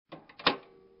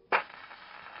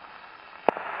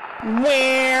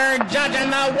We're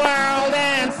judging the world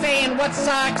and saying what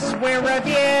sucks. We're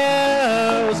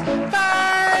reviews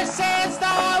versus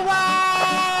the world.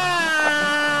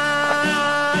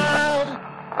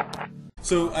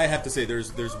 So I have to say,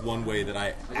 there's one way that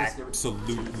I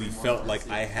absolutely felt like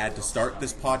I had to start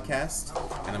this podcast,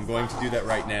 and I'm going to do that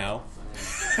right now.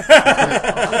 He's going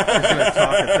to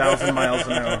talk 1,000 miles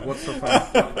an hour. What's so funny?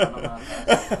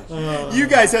 You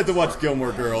guys had to watch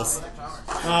Gilmore Girls.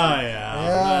 Oh,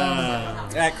 yeah.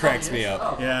 That cracks me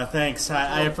up. Yeah, thanks.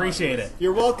 I appreciate it.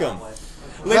 You're welcome.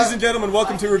 Ladies and gentlemen,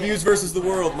 welcome to Reviews versus the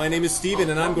World. My name is Steven,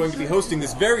 and I'm going to be hosting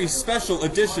this very special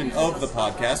edition of the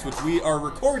podcast, which we are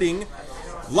recording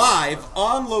live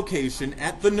on location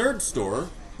at the Nerd Store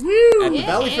at the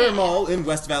Valley Fair Mall in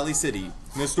West Valley City.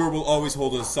 And this store will always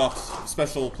hold a soft,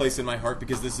 special place in my heart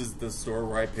because this is the store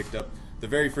where I picked up the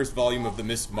very first volume of the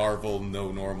Miss Marvel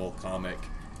No Normal comic.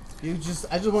 I just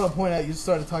want to point out, you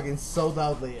started talking so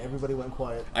loudly, everybody went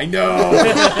quiet. I know!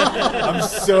 I'm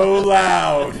so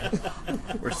loud!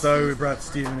 We're sorry we brought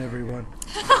Steven, everyone.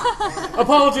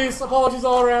 Apologies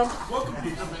all around.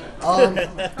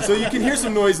 So you can hear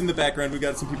some noise in the background. We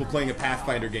got some people playing a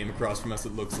Pathfinder game across from us,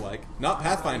 it looks like. Not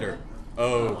Pathfinder.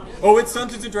 Oh, it's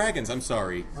Dungeons and Dragons. I'm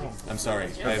sorry. I'm sorry.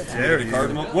 I've committed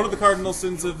one of the cardinal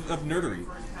sins of nerdery.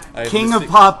 King of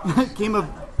pop.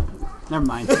 Never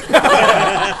mind. If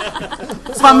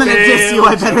I'm going to diss you,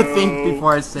 I better think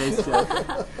before I say so.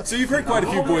 So you've heard quite a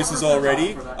few voices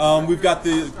already. We've got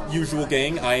the usual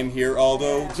gang. I am here,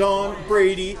 Aldo, John,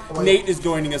 Brady, Nate is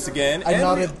joining us again. I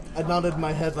nodded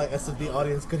my head like as if the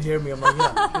audience could hear me. I'm like,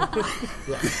 yeah.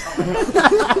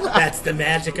 That's the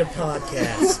magic of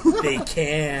podcasts. They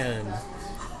can.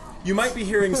 You might be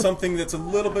hearing something that's a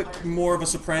little bit more of a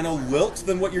soprano lilt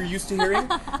than what you're used to hearing.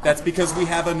 That's because we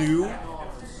have a new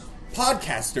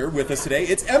podcaster with us today.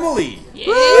 It's Emily.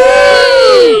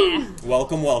 Yeah.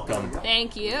 Welcome.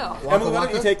 Thank you. Emily, why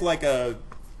don't you take like a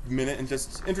minute and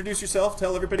just introduce yourself,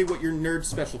 tell everybody what your nerd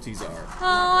specialties are.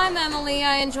 Oh, I'm Emily.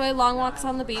 I enjoy long walks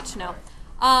on the beach. No.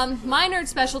 My nerd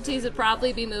specialties would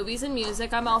probably be movies and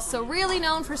music. I'm also really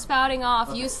known for spouting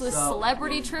off useless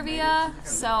celebrity trivia.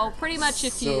 So pretty much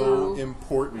if So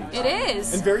important. It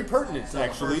is. And very pertinent,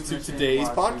 actually, to today's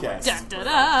podcast. Da, da,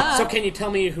 da. So can you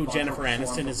tell me who Jennifer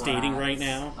Aniston is dating right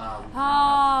now?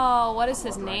 Oh, what is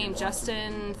his name?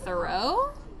 Justin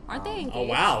Theroux? Aren't they engaged? Oh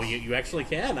wow, you actually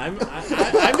can. I'm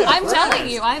telling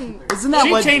you, Isn't that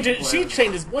what? She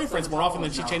changes boyfriends more often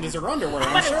than she changes her underwear.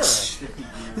 I'm sure.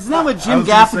 Isn't that what Jim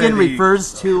Gaffigan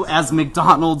refers to as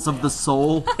McDonald's of the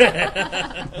soul?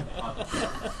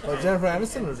 Jennifer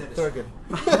Aniston or Thurgood?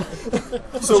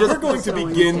 So we're going to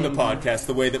begin the podcast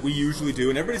the way that we usually do,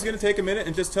 and everybody's going to take a minute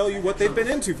and just tell you what they've been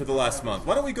into for the last month.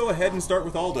 Why don't we go ahead and start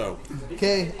with Aldo?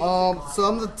 Okay, so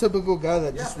I'm the typical guy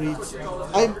that just reads.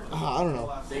 I don't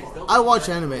know. I watch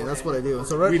anime. That's what I do. And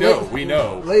so we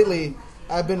know. Lately,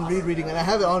 I've been rereading, and I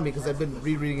have it on me because I've been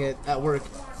rereading it at work.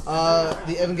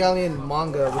 The Evangelion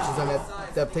manga, which is an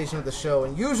adaptation of the show,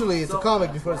 and usually it's a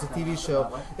comic before it's a TV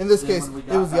show. In this case, it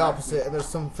was the opposite, and there's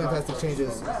some fantastic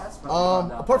changes.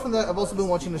 Apart from that, I've also been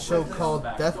watching a show called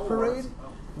Death Parade,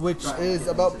 which is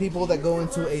about people that go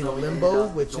into a limbo,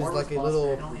 which is like a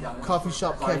little coffee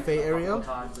shop cafe area,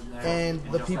 and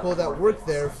the people that work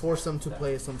there force them to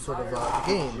play some sort of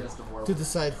game to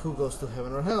decide who goes to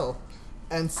heaven or hell.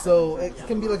 And so it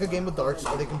can be like a game of darts,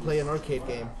 or they can play an arcade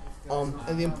game.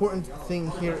 And the important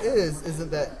thing here isn't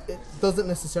that it doesn't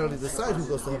necessarily decide who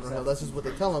goes to heaven or hell. That's just what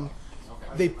they tell them.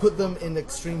 They put them in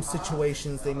extreme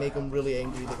situations. They make them really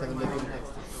angry. They kind of make them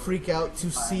freak out to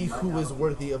see who is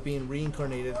worthy of being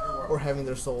reincarnated or having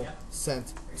their soul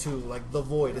sent to, like, the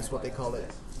void is what they call it.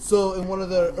 So in one of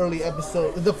the early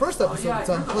episodes, the first episode, it's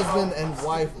a husband and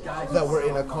wife that were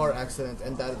in a car accident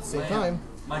and died at the same time.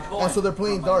 And so they're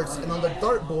playing darts, and on the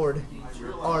dartboard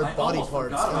are body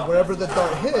parts, and wherever the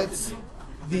dart hits,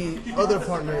 the other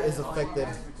partner is affected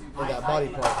in that body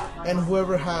part. And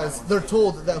they're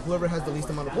told that whoever has the least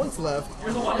amount of points left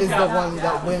is the one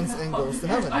that wins and goes to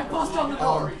heaven.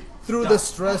 Through the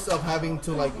stress of having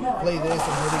to like play this and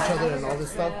hurt each other and all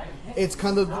this stuff, it's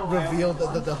kind of revealed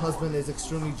that the husband is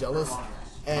extremely jealous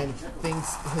and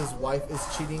thinks his wife is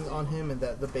cheating on him and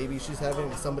that the baby she's having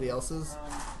is somebody else's.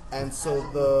 And so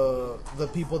the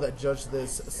people that judge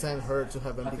this send her to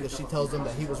heaven because she tells them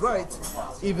that he was right,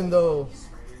 even though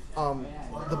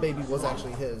the baby was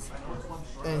actually his.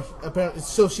 And apparently,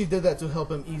 so she did that to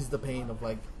help him ease the pain of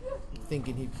like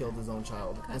thinking he killed his own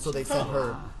child. And so they sent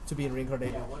her to being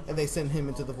reincarnated, and they sent him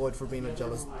into the void for being a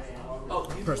jealous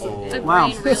person.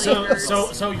 Wow.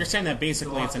 So you're saying that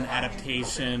basically it's an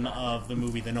adaptation of the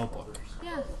movie The Notebook?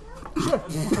 Yeah.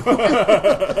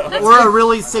 Or a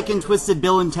really sick and twisted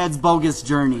Bill and Ted's Bogus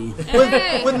Journey.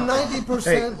 Hey. With 90%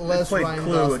 Hey, they less played Ryan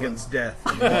Clue Gosling. against death.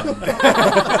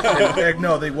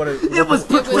 No, they what? It was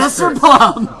Professor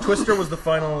Plum. Twister was the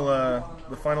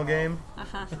final game.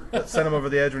 That sent him over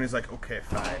the edge when he's like, okay,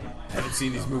 fine. I haven't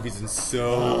seen these movies in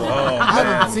so long. Oh I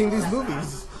haven't man. seen these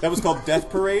movies. That was called Death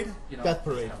Parade? Death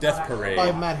Parade. Death Parade.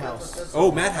 By Madhouse.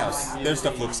 Oh, Madhouse. Their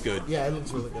stuff looks good. Yeah, it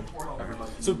looks really good.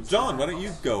 So, John, why don't you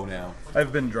go now?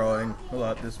 I've been drawing a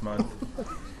lot this month,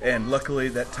 and luckily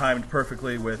that timed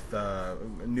perfectly with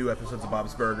new episodes of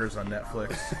Bob's Burgers on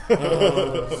Netflix.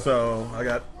 So I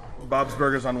got Bob's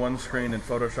Burgers on one screen and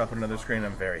Photoshop on another screen.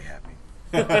 I'm very happy.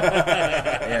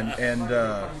 and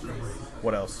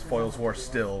what else? Foils War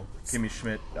Still. Kimmy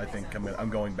Schmidt. I think I'm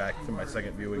going back for my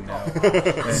second viewing now, and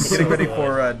getting ready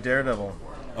for Daredevil.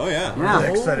 Oh, yeah. Yeah.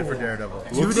 Excited for Daredevil.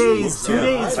 2 days from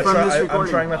this I'm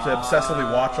recording. trying not to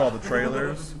obsessively watch all the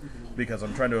trailers because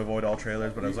I'm trying to avoid all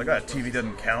trailers, but I was like, TV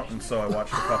doesn't count, and so I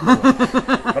watched a couple.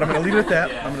 But I'm going to leave it at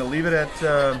that. I'm going to leave it at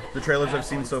the trailers I've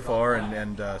seen so far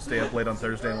and stay up late on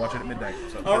Thursday and watch it at midnight.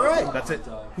 So All right. That's it.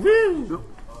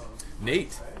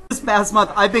 Nate. This past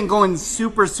month, I've been going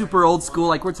super, super old school.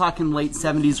 Like, we're talking late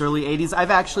 70s, early 80s. I've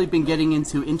actually been getting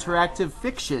into interactive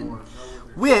fiction.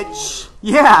 Which,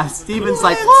 yeah, Steven's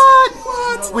like,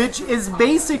 what? Which is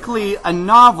basically a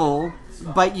novel,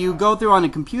 but you go through on a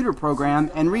computer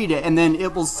program and read it, and then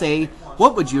it will say,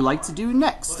 what would you like to do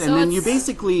next? And So then you it's-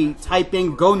 basically type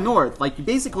in, go north. Like, you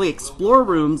basically explore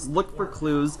rooms, look for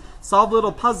clues, solve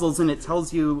little puzzles, and it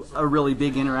tells you a really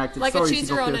big interactive Like a story. to choose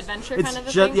go your own through. adventure It's kind of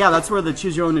a ju- thing? Yeah, that's where the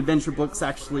choose your own adventure books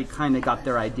actually kind of got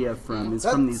their idea from, is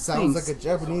That from these sounds things. like a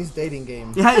Japanese dating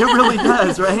game. Yeah, it really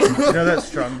does, right? You know that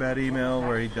Strong Bad email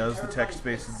where he does the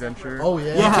text-based adventure? Oh,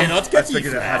 yeah. Yeah. Cannot I get you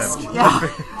figured out how fast. to. Yeah.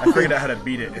 I figured out how to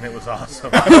beat it, and it was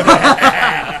awesome.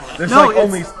 There's No, like it's-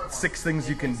 only 6 things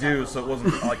you can do, so it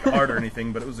wasn't like hard or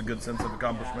anything, but it was a good sense of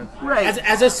accomplishment. Right.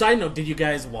 As a side note, did you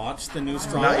guys watch the new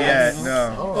Strong Not Bad? yet,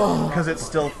 no, because it's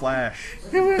still Flash. I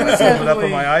pulled it up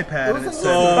on my iPad, and it said,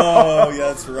 Oh, yeah,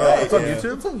 that's right. "It's on yeah.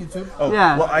 YouTube." It's on YouTube. Oh,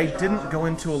 Yeah. well, I didn't go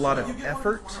into a lot of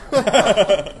effort.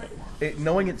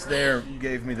 Knowing it's there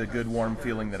gave me the good, warm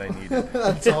feeling that I needed.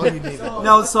 That's all you need.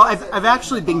 No, so I've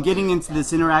actually been getting into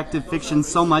this interactive fiction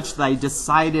so much that I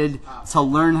decided to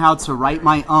learn how to write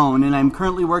my own, and I'm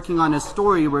currently working on a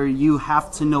story where you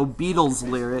have to know Beatles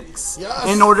lyrics Yes.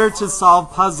 in order to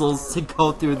solve puzzles to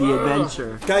go through the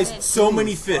adventure. Guys, so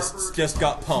many fists just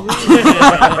got pumped.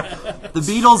 The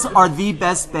Beatles are the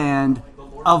best band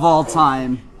of all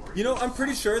time. You know, I'm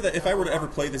pretty sure that if I were to ever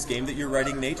play this game that you're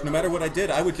writing, Nate, no matter what I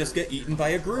did, I would just get eaten by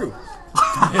a Gru.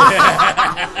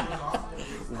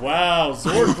 Wow,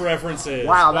 Zork references.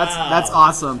 Wow, that's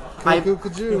awesome. Cuckoo,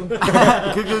 Kajoo.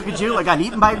 Cuckoo, I got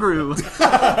eaten by a Gru.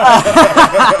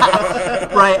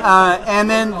 Right, and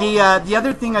then the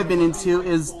other thing I've been into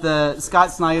is the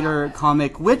Scott Snyder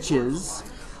comic Witches,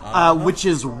 which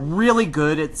is really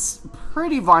good. It's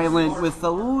pretty violent with a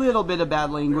little bit of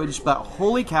bad language, but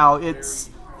holy cow, it's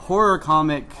horror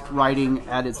comic writing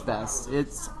at its best.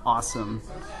 It's awesome.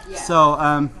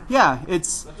 So, yeah,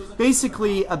 it's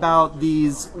basically about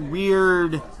these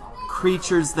weird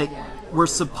creatures that were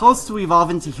supposed to evolve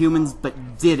into humans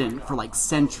but didn't for like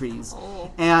centuries.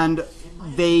 And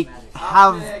they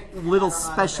have little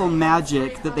special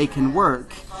magic that they can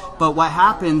work. But what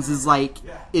happens is, like,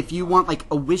 if you want like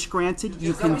a wish granted,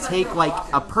 you can take like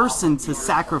a person to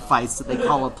sacrifice that they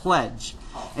call a pledge.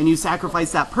 And you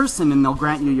sacrifice that person and they'll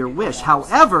grant you your wish.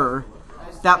 However,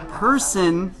 that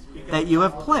person that you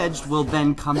have pledged will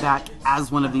then come back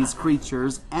as one of these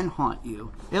creatures and haunt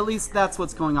you. At least that's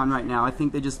what's going on right now. I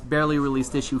think they just barely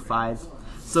released issue 5.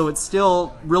 So it's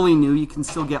still really new. You can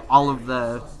still get all of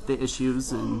the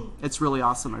issues, and it's really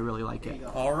awesome. I really like it.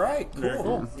 All right,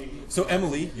 cool. So,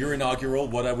 Emily, your inaugural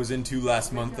What I Was Into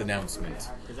Last Month announcement.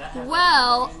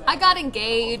 Well, I got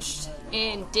engaged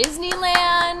in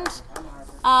Disneyland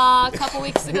a couple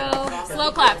weeks ago.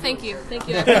 Slow clap, thank you. Thank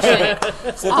you, I appreciate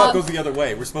it. Slow clap goes the other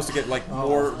way. We're supposed to get like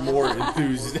more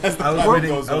enthused as the I was time waiting.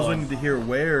 goes I was on. waiting to hear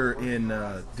where in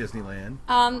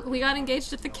Disneyland. We got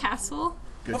engaged at the castle.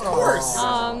 Good. Of course.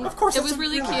 Of course. It that's was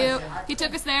really cute. He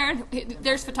took us there, and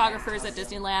there's photographers at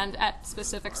Disneyland at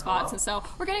specific spots, and so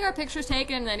we're getting our pictures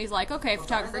taken, and then he's like, okay,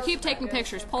 photographer, keep taking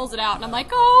pictures, pulls it out, and I'm like,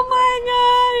 oh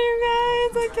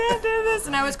my god, you guys, I can't do this.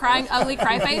 And I was crying, ugly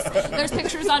cry face. There's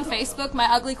pictures on Facebook. My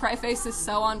ugly cry face is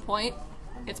so on point.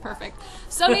 It's perfect.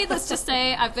 So needless to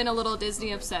say, I've been a little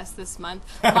Disney obsessed this month.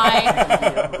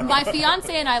 My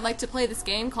fiance and I like to play this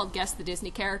game called Guess the Disney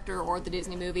Character or the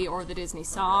Disney Movie or the Disney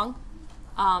Song.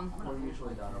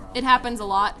 It happens a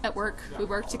lot at work. We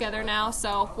work together now,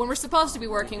 so when we're supposed to be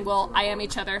working, we'll IM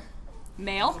each other.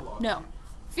 Male? No.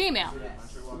 Female?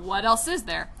 What else is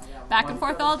there? Back and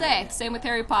forth all day. Same with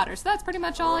Harry Potter. So that's pretty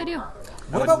much all I do.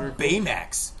 What about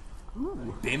Baymax?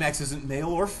 Baymax isn't male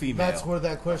or female. That's where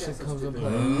that question comes in play.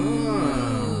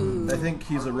 I think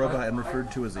he's a robot and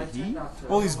referred to as a he.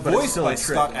 Well, he's But it's voiced still by a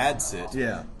trick. Scott Adsit.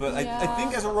 Yeah. But I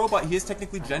think as a robot, he is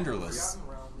technically genderless.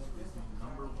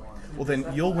 Well, then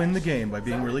you'll win the game by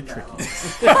being really tricky.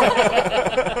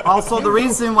 Also, the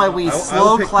reason why we I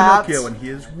slow will pick clapped. Pinocchio, and he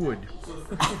is wood.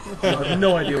 I have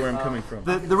no idea where I'm coming from.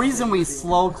 The reason we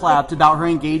slow clapped about her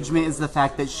engagement is the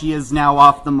fact that she is now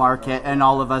off the market, and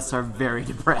all of us are very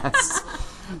depressed.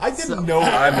 I didn't know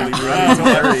Emily really until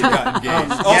Larry got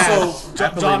engaged. Also,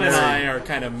 John and I are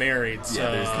kind of married,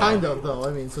 so Kind of, though.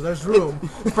 I mean, so there's room.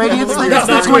 Brady, it's like not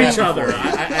it's to the each other. I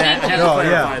have to No, clarify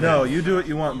yeah, that. no, you do what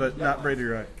you want, but not Brady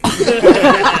right.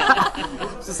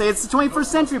 to say it's the 21st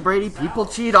century, Brady. People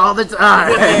cheat all the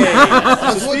time.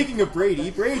 so speaking of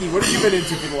Brady, what have you been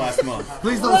into for the last month?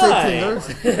 Please don't say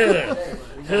Tinder.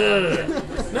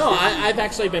 No, I've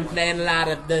actually been playing a lot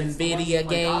of the video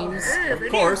games. Of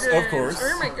course.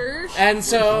 Oh my gosh. And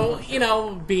so,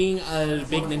 being a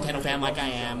big Nintendo fan like I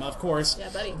am, of course,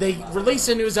 buddy. they release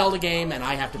a new Zelda game and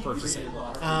I have to purchase it.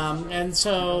 And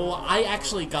so I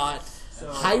actually got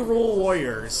Hyrule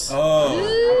Warriors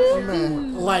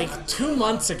like 2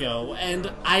 months ago,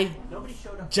 and I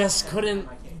just couldn't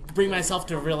bring myself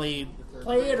to really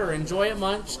play it or enjoy it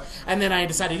much. And then I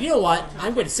decided, you know what,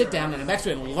 I'm going to sit down and I'm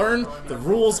actually going to learn the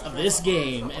rules of this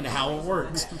game and how it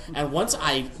works. And once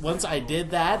I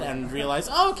did that and realized,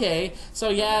 okay, so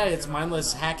yeah, it's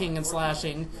mindless hacking and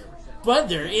slashing, but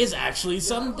there is actually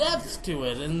some depth to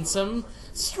it and some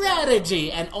strategy,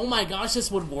 and oh my gosh,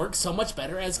 this would work so much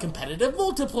better as competitive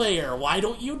multiplayer. Why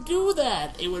don't you do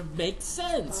that? It would make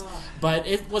sense. But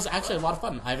it was actually a lot of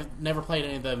fun. I've never played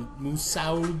any of the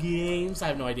Musou games. I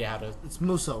have no idea how to... It's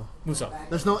Muso. Musou.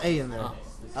 There's no A in there.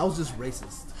 I was just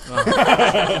racist.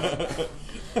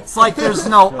 It's like there's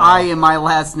no I in my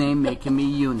last name making me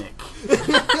eunuch.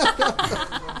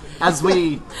 As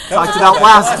we talked about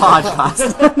last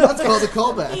podcast. That's called a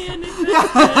callback.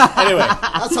 Anyway,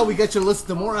 That's how we get you to listen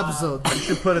to more episodes. You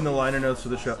should put in the liner notes for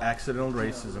the show, accidental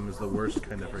racism is the worst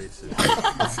kind of racism.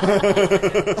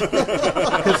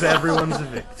 Because everyone's a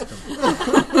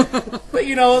victim. But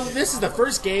this is the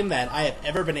first game that I have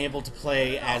ever been able to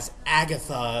play as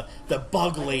Agatha, the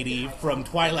bug lady from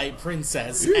Twilight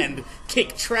Princess, and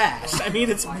kick trash. I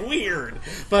mean, it's weird,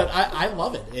 but I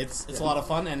love it. It's a lot of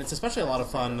fun, and it's especially a lot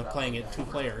of fun playing it 2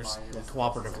 players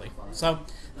cooperatively. So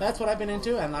that's what I've been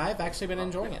into, and I've actually been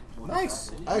enjoying it.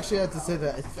 nice. I actually have to say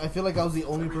that I feel like I was the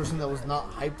only person that was not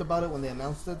hyped about it when they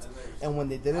announced it and when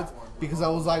they did it, because I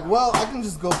was like, well, I can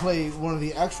just go play one of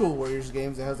the actual Warriors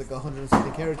games that has like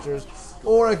 160 characters,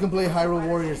 or I can play Hyrule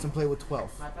Warriors and play with 12.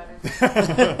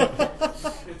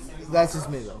 That's just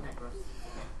me, though.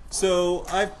 So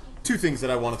I've 2 things that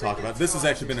I want to talk about. This has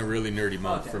actually been a really nerdy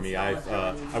month for me. I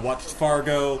watched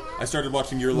Fargo. I started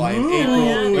watching Your Lie in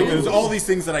April. Like, there's all these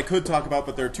things that I could talk about,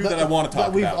 but there are 2 that I want to talk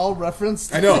That we've about. all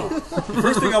referenced. I know. The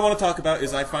first thing I want to talk about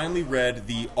is I finally read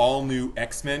the all-new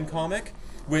X-Men comic,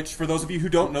 which, for those of you who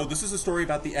don't know, this is a story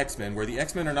about the X-Men, where the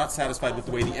X-Men are not satisfied with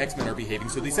the way the X-Men are behaving,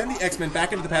 so they send the X-Men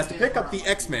back into the past to pick up the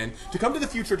X-Men, to come to the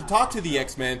future to talk to the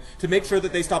X-Men, to make sure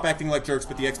that they stop acting like jerks,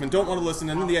 but the X-Men don't want to listen,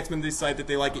 and then the X-Men decide that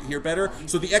they like it here better,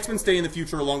 so the X-Men stay in the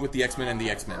future along with the X-Men and the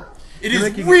X-Men. It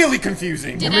is really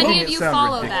confusing. Did making any of it you sound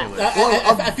follow ridiculous.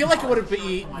 that? I feel like it would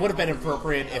have been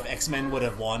appropriate if X-Men would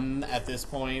have won at this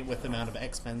point with the amount of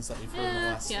X-Men that we've heard in the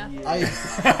last. Yeah.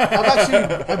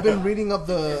 I've been reading up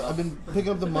I've been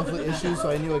picking up the monthly issue, so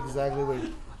I knew exactly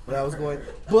where I was going.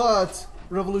 But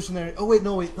Revolutionary. Oh wait,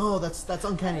 no, that's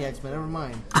Uncanny X-Men. Never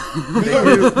mind. They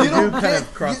do kind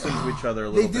of cross into each other a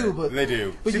little They bit. do, but They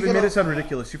do. But See, you we made gotta- it sound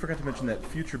ridiculous. You forgot to mention that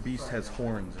Future Beast has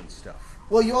horns and stuff.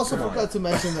 Well, you also forgot to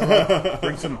mention that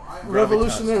Bring some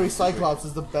Revolutionary Cyclops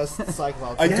is the best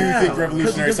Cyclops. I do Yeah, think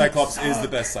Revolutionary because it Cyclops is the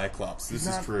best Cyclops. This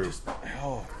is true.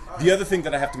 Oh, The other thing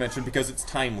that I have to mention, because it's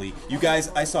timely, you guys,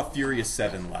 I saw Furious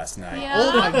 7 last night. Yeah.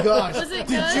 Oh my gosh! Was it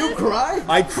Did good? you cry?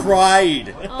 I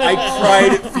cried. I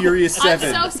cried at Furious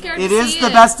 7. I'm so scared to It is see the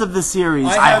it. best of the series.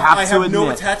 I have to no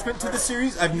admit. attachment to the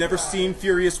series. I've never seen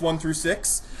Furious 1 through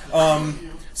 6.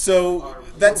 So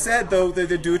that said, though,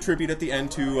 they do a tribute at the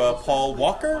end to Paul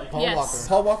Walker. Yes. Walker.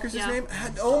 Paul Walker's his Yeah. name.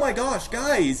 Oh my gosh,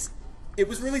 guys, it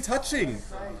was really touching.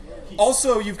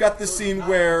 Also, you've got this scene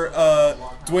where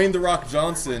Dwayne "The Rock"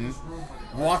 Johnson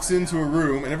walks into a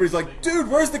room and everybody's like, "Dude,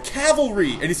 where's the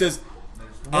cavalry?" And he says,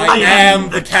 "I am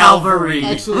the cavalry."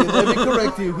 Actually, let me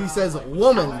correct you. He says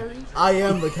woman. I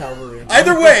am the cavalry.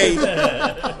 Either way,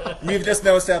 we've just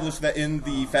now established that in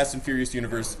the Fast and Furious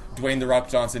universe, Dwayne The Rock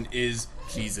Johnson is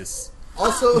Jesus.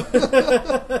 Also,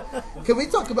 can we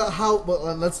talk about how?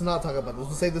 Well, let's not talk about this.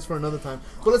 We'll save this for another time.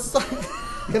 But let's talk.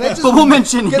 Can I just? But we'll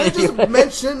mention Can I it just anyway.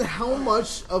 mention how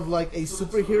much of like a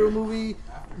superhero movie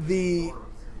the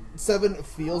 7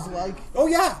 feels like? Oh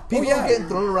yeah, People are getting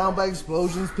thrown around by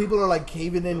explosions. People are like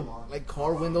caving in like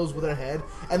car windows with their head,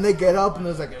 and they get up and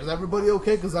it's like, "Is everybody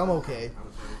okay? Because I'm okay."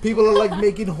 People are like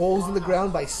making holes in the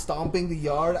ground by stomping the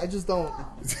yard. I just don't.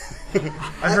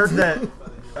 I heard that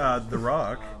The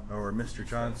Rock, or Mr.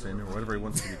 Johnson, or whatever he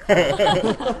wants to be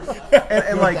called,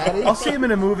 and like, Daddy? I'll see him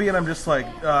in a movie and I'm just like,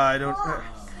 I don't.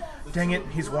 Dang it,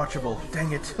 he's watchable.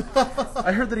 Dang it.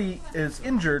 I heard that he is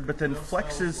injured, but then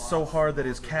flexes so hard that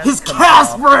his cast comes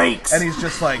off, breaks. and he's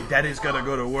just like, Daddy's gotta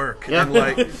go to work. Yeah. And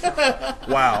like,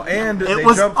 wow. And they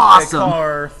was jumped awesome. a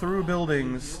car through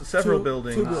buildings, several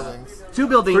buildings. 2 buildings. 2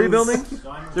 buildings. 3 buildings?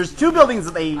 There's 2 buildings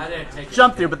that they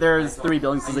jump through, but there's 3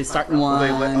 buildings, so they start in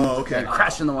one. oh, okay. They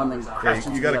crash in the one, then crash into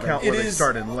You the gotta other. count where It they is-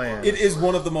 start and land. It is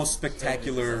one of the most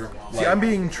spectacular. See, I'm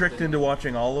being tricked into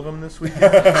watching all of them this week.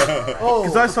 Oh,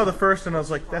 Because I saw the first and I was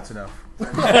like, that's enough.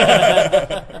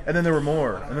 And then there were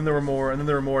more, and then there were more, and then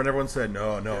there were more, and everyone said,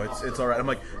 no, it's all right. I'm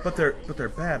like, but they're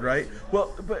bad, right?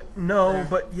 Well, but no,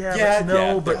 but Yeah, but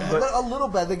no, yeah. but but a little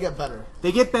bit. They get better.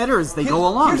 They get better as they go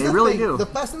along. Here's They the really thing. do. The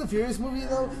Fast and the Furious movie,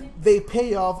 though, they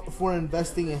pay off for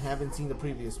investing and haven't seen the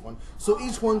previous one. So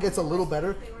each one gets a little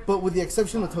better, but with the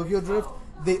exception of Tokyo Drift,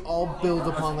 they all build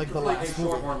upon like the last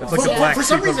movie. it's like the black For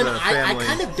some sheep of reason, the I family.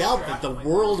 kind of doubt that the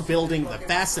world building the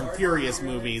Fast and Furious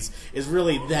movies is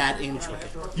really that intricate.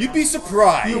 You'd be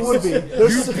surprised. You would be.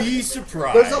 You'd be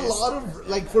surprised. There's a lot of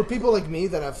like for people like me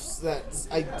that I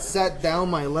sat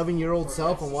down my 11-year-old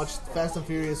self and watched Fast and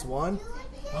Furious 1.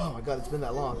 Oh my god, it's been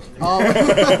that long.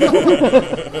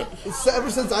 So ever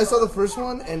since I saw the first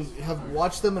one and have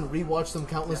watched them and rewatched them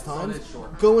countless times,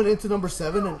 going into number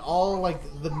 7 and all like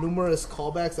the numerous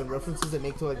callbacks and references they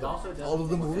make to like all of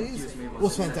the movies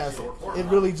was fantastic. It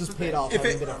really just paid off If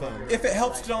having it, been a fan. if it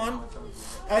helps, John,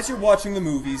 as you're watching the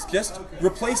movies, just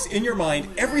replace in your mind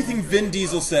everything Vin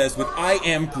Diesel says with "I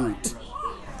am Groot."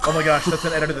 Oh my gosh, that's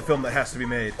an edit of the film that has to be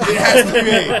made. It has to be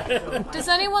made. Does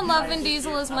anyone love Vin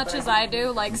Diesel as much as I do?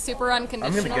 Like super I'm gonna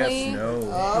unconditionally? guess no.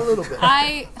 A little bit.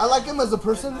 I I like him as a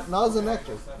person, not as an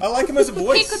actor. I like him as a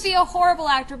voice. he could be a horrible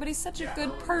actor, but he's such a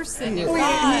good person. You He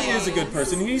guys. is a good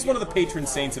person. He's one of the patron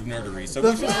saints of nerdery, so we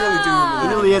should really do him a He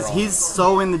little really bit is. wrong. He's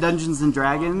so in the Dungeons and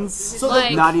Dragons. So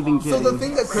Like- Not even So kidding. the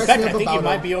thing that cracks In fact, me I up think you about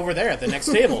might him, be over there at the next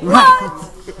table. so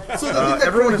the thing that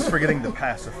Everyone is forgetting the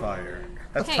pacifier.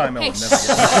 That's Hey, time I hey, will never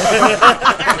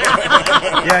get.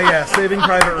 Yeah, Saving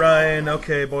Private Ryan.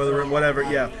 Okay, Boiler Room, whatever.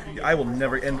 Yeah, I will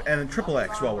never. And Triple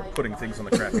X while we're putting things on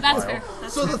the crappy That's pile. fair.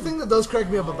 So the thing that does crack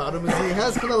me up about him is he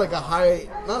has kind of like a high,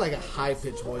 not like a high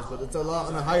pitched voice, but it's a lot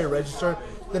on a higher register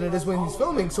than it is when he's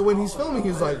filming. So when he's filming,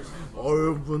 he's like, "I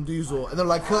am Vin Diesel," and they're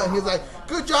like, "Cut," and he's like,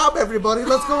 "Good job, everybody.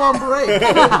 Let's go on break."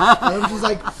 And I'm just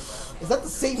like, "Is that the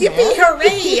same man?"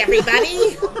 Hooray,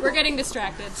 everybody! We're getting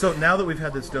distracted. So now that we've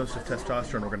had this dose of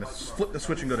testosterone, we're going to flip the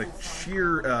switch and go to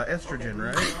sheer estrogen,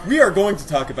 right? We are going to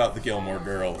talk about the Gilmore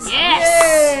Girls.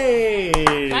 Yes!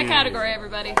 My category,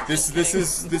 everybody. This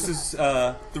is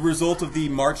the result of the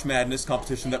March Madness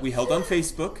competition that we held on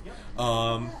Facebook.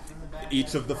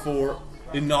 Each of the 4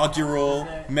 inaugural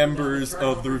members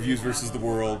of the Reviews versus the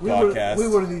World podcast. We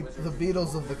were the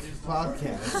Beatles of the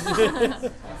podcast.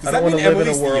 Does I that don't want mean to live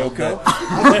in Emily's a world the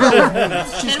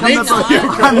Yoko? She's Can we coming up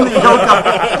not? on the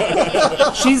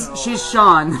Yoko. She's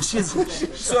Sean. She's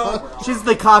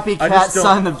the copycat just don't-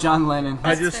 son of John Lennon.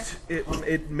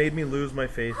 It made me lose my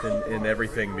faith in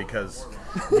everything because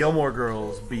Gilmore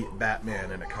Girls beat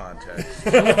Batman in a contest.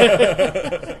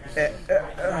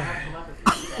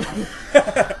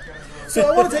 So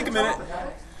I want to take a minute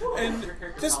and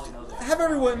just have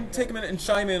everyone take a minute and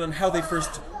chime in on how they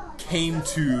first came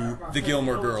to the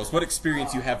Gilmore Girls, what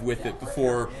experience you have with it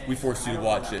before we forced you to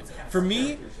watch it. For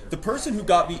me, the person who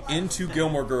got me into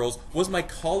Gilmore Girls was my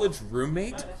college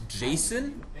roommate,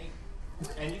 Jason.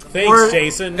 Thanks, Or-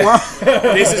 Jason.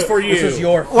 This is for you. This is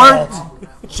your Or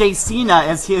Jacina,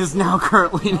 as he is now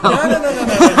currently known.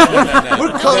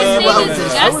 We're calling His you name out. is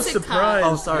Jason. I was Jessica. surprised.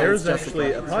 Oh, sorry, There's it's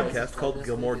actually a podcast called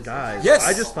Gilmore Guys. Yes.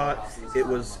 I just thought it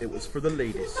was for the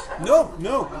ladies, No.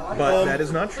 but that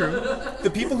is not true. The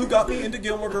people who got me into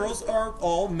Gilmore Girls are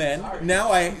all men.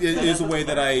 Now it is a way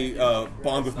that I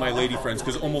bond with my lady friends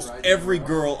because almost every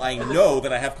girl I know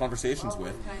that I have conversations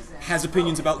with has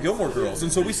opinions about Gilmore Girls,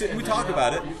 and so we sit and we talk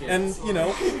about it. And you know,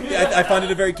 I find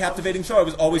it a very captivating show. I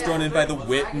was always drawn in by the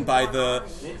wit and by the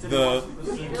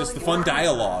fun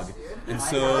dialogue. And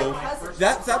so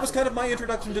that was kind of my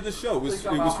introduction to the show. It was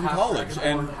from college,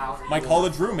 and my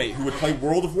college roommate who would play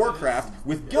World of Warcraft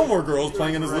with Gilmore Girls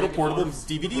playing on his little portable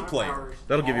DVD player.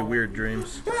 That'll give you weird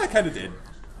dreams. Yeah, I kind of did.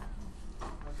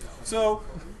 So,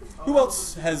 who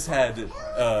else has come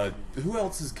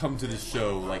to this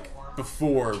show like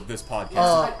before this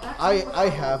podcast? I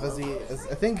have as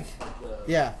I think,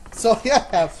 yeah. So yeah,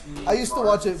 I have. I used to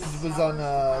watch it because it was on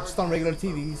just on regular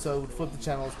TV, so I would flip the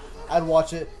channels. I'd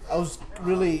watch it. I was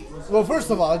really well. First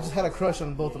of all, I just had a crush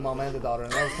on both the mom and the daughter,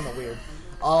 and that was kind of weird.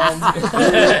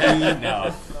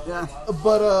 No. Yeah.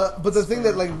 But the thing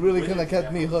that like really kind of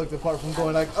kept me hooked, apart from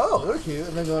going like, oh, they're cute,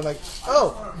 and then going like,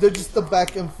 oh, they're just the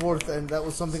back and forth, and that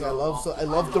was something I love. So I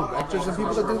love directors and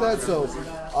people that do that. So,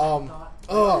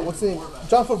 what's his name?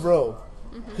 Jon Favreau.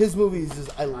 His movies,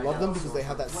 I love them because they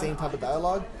have that same type of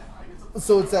dialogue.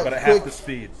 So it's that But at quick, half the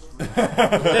speed.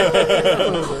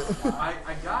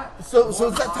 So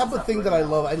it's that type of thing that I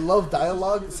love. I love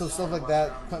dialogue, so stuff like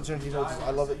that. Quentin Tarantino,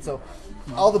 I love it. So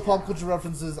all the pop culture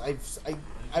references,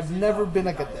 I've never been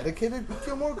like a dedicated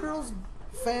Gilmore Girls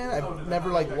fan. I've never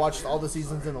like watched all the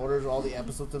seasons in order, or all the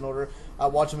episodes in order. I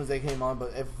watch them as they came on,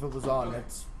 but if it was on,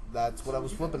 that's what I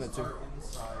was flipping it to.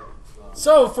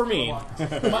 So for me,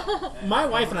 my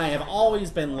wife and I have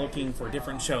always been looking for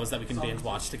different shows that we can binge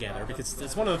watch together because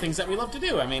it's one of the things that we love to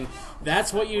do. I mean,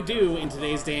 that's what you do in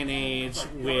today's day and age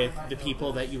with the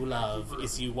people that you love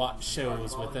is you watch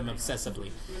shows with them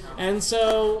obsessively. And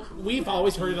so we've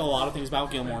always heard a lot of things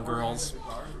about Gilmore Girls.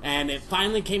 And it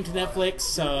finally came to Netflix,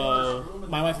 so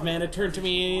my wife Amanda turned to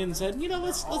me and said,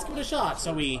 let's give it a shot.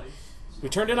 So we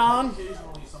turned it on,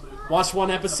 watched one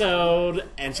episode,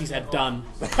 and she said, done.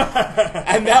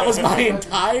 And that was my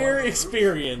entire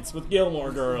experience with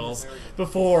Gilmore Girls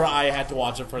before I had to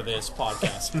watch it for this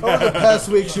podcast. Over the past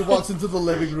week, she walks into the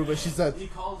living room and she said,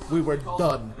 we were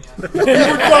done.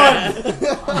 Why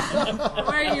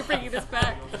are you bringing this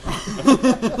back?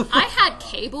 I had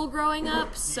cable growing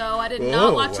up, so I did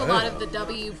not watch a lot of the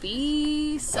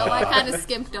WB, so I kind of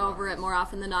skimped over it more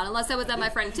often than not, unless I was at my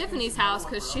friend Tiffany's house,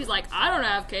 because she's like, I don't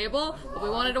have cable, but we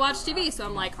wanted to watch TV, so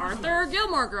I'm like, aren't there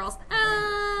Gilmore Girls?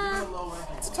 That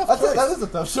is a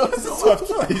tough show. It's a tough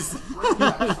choice.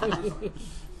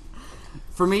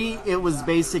 For me, it was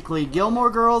basically Gilmore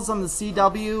Girls on the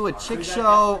CW, a chick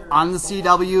show on the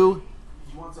CW.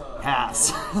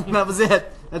 Pass. That was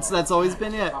it. That's always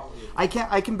been it. I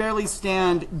can barely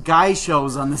stand guy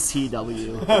shows on the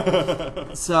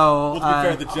CW. So Well, to be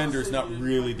fair, the gender is not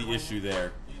really the issue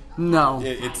there. no,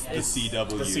 It's the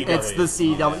CW. it's the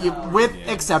CW, with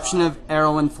exception of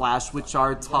Arrow and Flash, which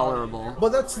are tolerable.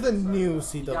 But that's the new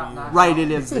CW. Right,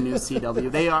 it is the new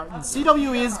CW.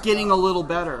 CW is getting a little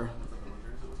better.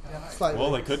 Slightly.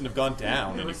 Well, they couldn't have gone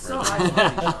down any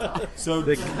further. So I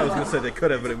was going to say they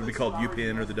could have, but it would be called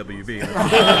UPN or the WB.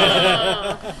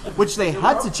 Which they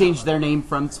had to change their name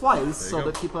from twice, so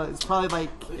that people, it's probably like,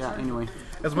 yeah, anyway.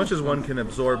 As much as one can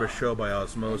absorb a show by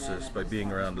osmosis by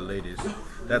being around the ladies,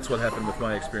 that's what happened with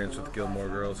my experience with Gilmore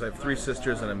Girls. I have 3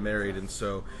 sisters and I'm married, and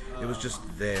so it was just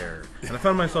there. And I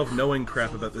found myself knowing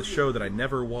crap about this show that I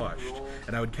never watched,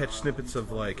 and I would catch snippets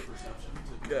of like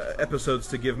episodes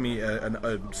to give me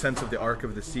a sense of the arc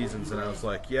of the seasons, and I was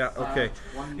like, yeah, okay.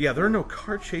 Yeah, there are no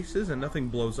car chases and nothing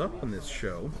blows up on this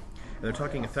show. And they're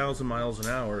talking 1,000 miles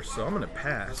an hour, so I'm going to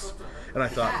pass. And I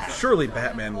thought, surely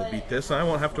Batman will beat this, and I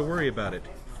won't have to worry about it.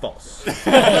 False.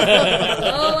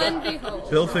 Lo and behold.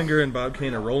 Bill Finger and Bob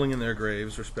Kane are rolling in their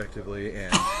graves, respectively,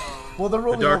 and Well, they're The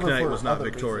rolling Dark over Knight for was not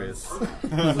other victorious.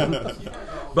 reasons.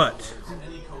 But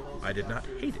I did not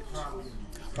hate it.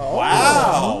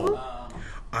 wow.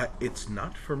 It's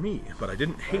not for me, but I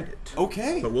didn't hate it.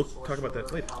 Okay. But we'll talk about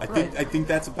that later. I think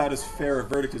that's about as fair a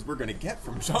verdict as we're going to get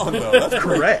from John, though. That's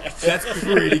Correct. That's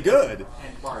pretty good.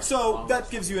 So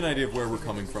that gives you an idea of where we're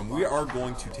coming from. We are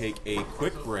going to take a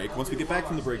quick break. Once we get back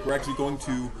from the break, we're actually going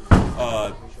to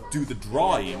do the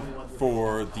drawing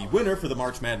for the winner for the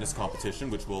March Madness competition,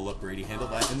 which we'll let Brady handle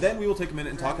that. And then we will take a minute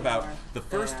and talk about the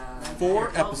first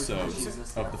 4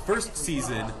 episodes of the first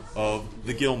season of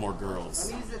The Gilmore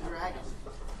Girls.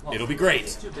 It'll be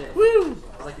great. Woo!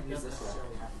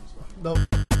 No.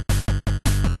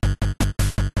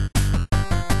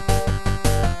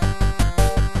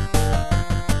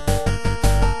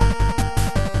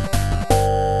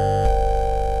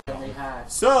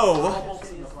 So,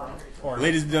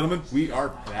 ladies and gentlemen, we are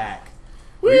back.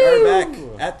 We We are back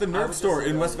at the Nerd Store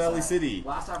in West Valley City.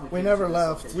 We never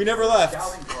left. We never left.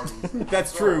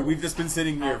 That's true. We've just been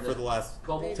sitting here for the last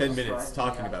 10 minutes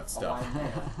talking about stuff.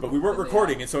 But we weren't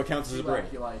recording, and so it counts as a break.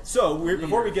 So,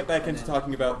 before we get back into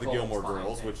talking about the Gilmore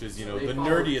Girls, which is, the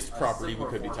nerdiest property we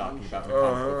could be talking about in a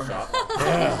comic book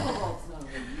shop,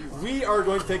 we are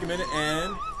going to take a minute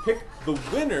and pick the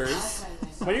winners.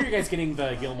 When are you guys getting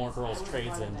the Gilmore Girls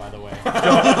trades in, by the way?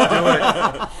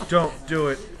 Don't do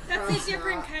it. That's a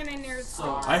different kind of nerd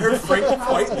store. I heard Frank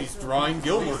Whiteley's drawing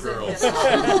Gilmore Girls.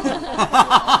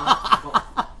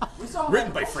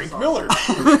 Written by Frank Miller.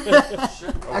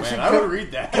 Actually, I want to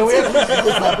read that. Can we actually make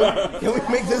this happen? Can we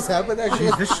make this happen,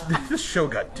 actually? This show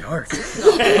got dark. Why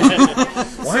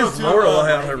is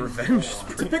Lorelai on her revenge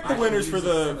spree? To pick the winners for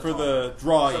the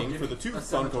drawing for the two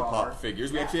Funko Pop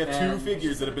figures, we actually have two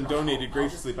figures that have been donated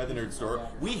graciously by the Nerd Store.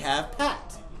 We have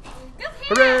Pat.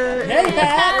 Hooray! Hey,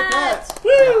 Pat!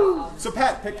 Woo! So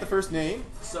Pat, pick the first name.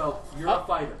 So, you're a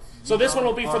fighter. So this one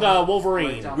will be for the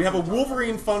Wolverine. We have a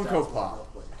Wolverine Funko Pop.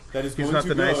 That is He's going not to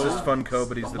the go. nicest Funko,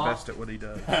 but he's the best at what he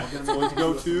does. It's going to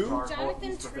go to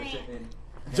Jonathan Tran.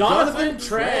 Jonathan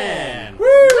Tran.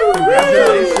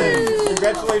 Congratulations!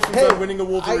 Congratulations on winning a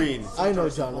Wolverine. I know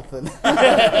Jonathan.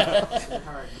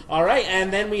 All right,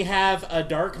 and then we have a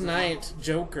Dark Knight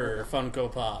Joker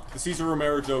Funko Pop. The Cesar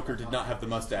Romero Joker did not have the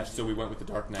mustache, so we went with the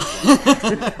Dark Knight one.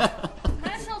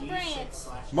 Marshall Bryant.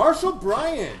 Marshall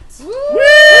Bryant.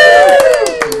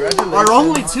 Congratulations. Our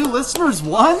only two listeners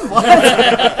won?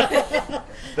 What?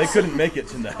 They couldn't make it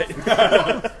tonight.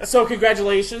 So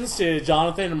congratulations to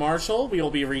Jonathan and Marshall. We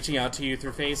will be reaching out to you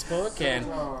through Facebook, and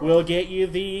we'll get you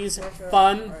these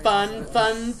fun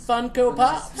Funko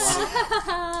Pops.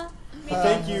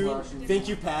 Thank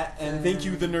you, Pat, and thank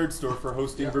you, the Nerd Store, for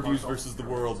hosting Reviews versus the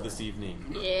World this evening.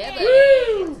 Yeah,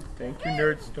 baby. Thank you,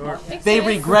 Nerd Store. They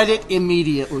regret it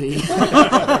immediately.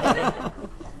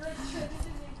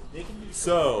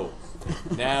 So,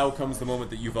 now comes the moment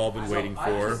that you've all been waiting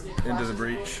for. Into the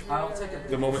breach.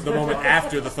 The moment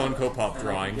after the Funko Pop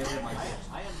drawing.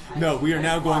 No, we are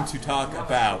now going to talk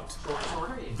about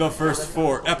the first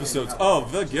 4 episodes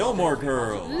of the Gilmore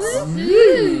Girls.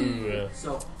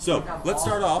 So, let's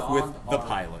start off with the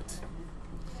pilot.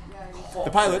 The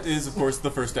pilot is, of course,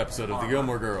 the first episode of the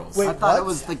Gilmore Girls. Wait, I thought it what?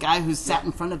 was the guy who sat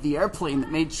in front of the airplane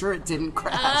that made sure it didn't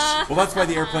crash. Well, that's why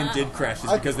the airplane did crash, is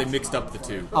because they mixed up the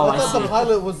two. Oh, I I thought the see.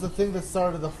 pilot was the thing that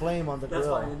started the flame on the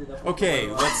grill. Okay,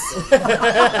 let's...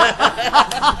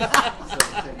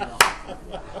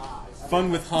 Fun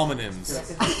with homonyms.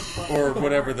 Or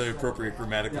whatever the appropriate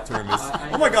grammatical term is.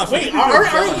 Oh my gosh, Wait,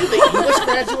 aren't you the English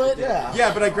graduate? Yeah.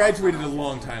 Yeah, but I graduated a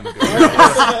long time ago.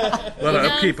 A lot of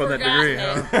upkeep on that degree,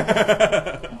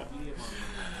 huh?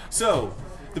 So,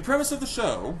 the premise of the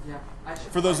show,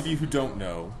 for those of you who don't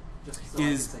know,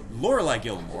 is Lorelai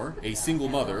Gilmore, a single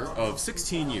mother of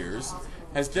 16 years,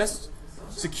 has just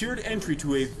secured entry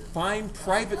to a fine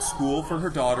private school for her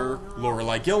daughter,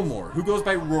 Lorelai Gilmore, who goes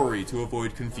by Rory to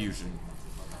avoid confusion.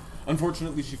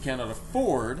 Unfortunately, she cannot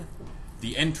afford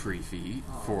the entry fee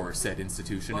for said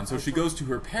institution, and so she goes to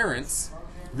her parents,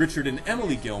 Richard and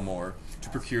Emily Gilmore, to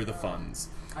procure the funds.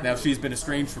 Now, she's been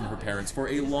estranged from her parents for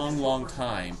a long, long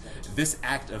time. This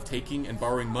act of taking and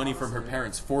borrowing money from her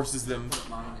parents forces them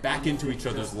back into each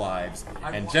other's lives,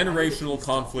 and generational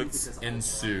conflicts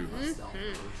ensue.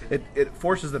 It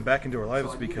forces them back into her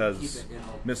lives because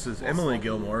Mrs. Emily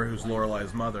Gilmore, who's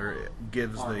Lorelai's mother,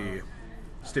 gives the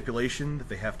stipulation that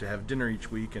they have to have dinner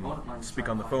each week and speak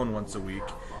on the phone once a week,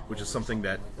 which is something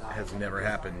that has never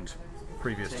happened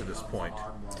previous to this point.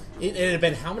 It had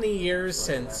been how many years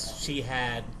since she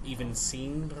had even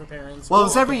seen her parents? Well, it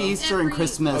was every Easter and Every-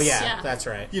 Christmas. Oh yeah, Yeah. that's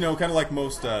right. You know, kind of like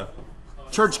most,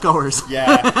 Churchgoers.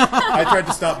 yeah, I tried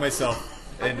to stop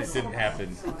myself, and it didn't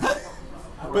happen.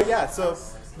 But yeah, so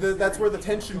that's where the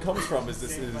tension comes from, is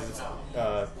this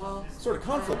sort of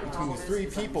conflict between these three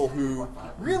people who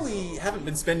really haven't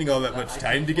been spending all that much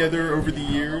time together over the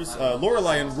years.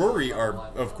 Lorelai and Rory are,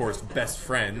 of course, best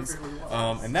friends,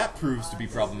 and that proves to be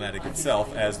problematic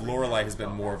itself, as Lorelai has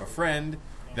been more of a friend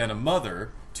than a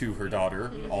mother to her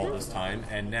daughter all this time,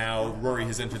 and now Rory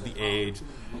has entered the age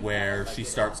where she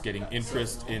starts getting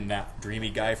interest in that dreamy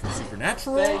guy from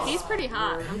Supernatural. He's pretty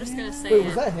hot. I'm just gonna say Wait, it.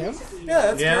 was that him? Yeah,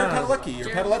 that's Yeah. Jared Padalecki, or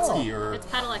Padalecki, or It's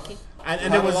Padalecki.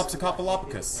 And it was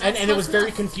Padalepsicopalopicus. and it was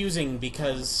very confusing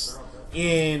because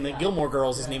in Gilmore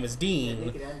Girls, his name is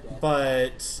Dean,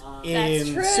 but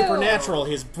in true. Supernatural,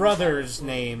 his brother's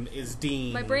name is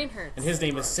Dean. My brain hurts. And his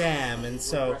name is Sam, and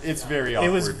so It's very it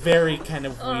awkward. was very kind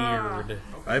of weird.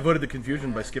 I avoided the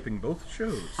confusion by skipping both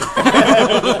shows.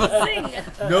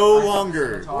 No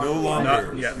longer. No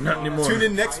longer. Not anymore. Tune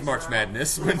in next March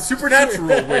Madness when Supernatural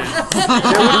wins.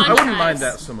 I wouldn't mind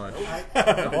that so much.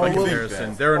 By will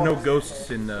comparison, there are no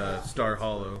ghosts in Star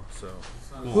Hollow, so.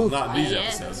 Well, not in these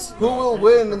Yes. episodes. Who will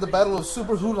win in the battle of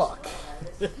Super Hulak?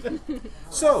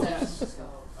 So,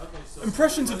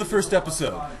 impressions of the first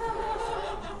episode.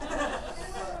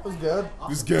 It was good. It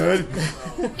was good.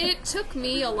 It took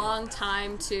me a long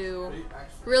time to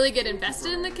really get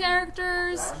invested in the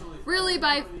characters. Really,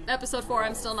 by episode 4,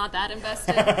 I'm still not that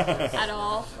invested at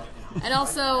all. And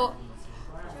also,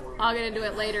 I'll get into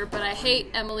it later, but I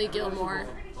hate Emily Gilmore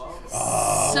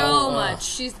so much.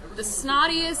 She's the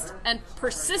snottiest and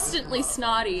persistently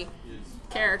snotty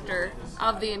character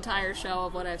of the entire show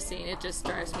of what I've seen. It just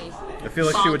drives me I feel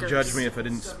like she would bonkers. judge me if I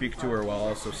didn't speak to her while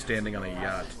also standing on a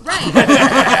yacht. Right.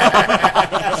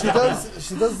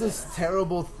 She does this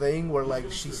terrible thing where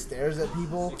like she stares at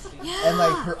people and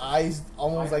like her eyes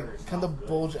almost like kind of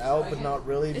bulge out but not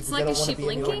really because like, they is don't she want to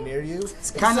be anywhere blinking? near you.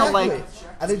 It's kinda like-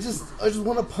 and I just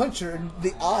want to punch her in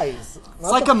the eyes. It's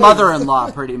like a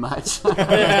mother-in-law, pretty much.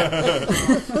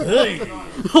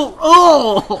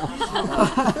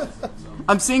 Oh!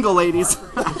 I'm single, ladies.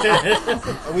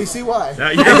 We see why. Now,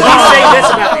 Say this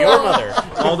about your mother.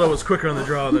 Aldo was quicker on the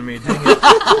draw than me. Dang it.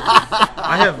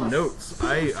 I have notes.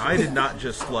 I did not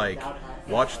just like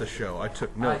watch the show. I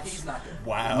took notes.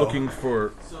 Wow. Looking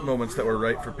for moments that were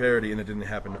right for parody, and it didn't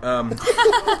happen.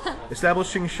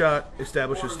 Establishing shot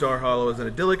establishes Star Hollow as an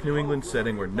idyllic New England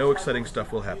setting where no exciting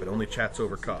stuff will happen, only chats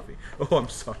over coffee. Oh, I'm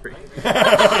sorry.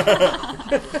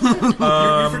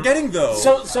 You're forgetting though.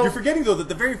 So- you're forgetting though that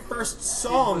the very first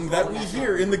song that we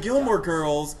hear in the Gilmore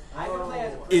Girls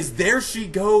is "There She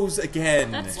Goes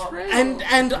Again." That's true. And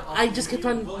I just kept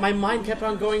on, my mind kept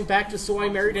on going back to So I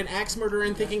Married an Axe Murderer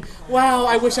and thinking, wow,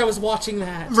 I wish I was watching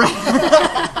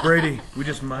that. Brady, we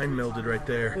just mind melded right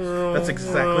there. That's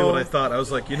exactly what I thought. I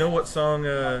was like, you know what song,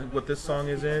 what this song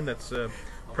is in? That's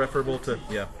preferable to,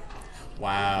 yeah.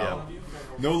 Wow.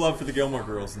 No love for the Gilmore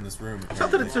Girls in this room. It's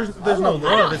not that it's, there's no I love.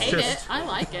 don't It's hate just it. I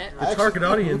like it. the target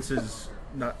audience is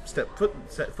not set foot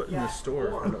in the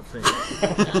store. I don't think.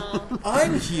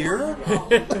 I'm here.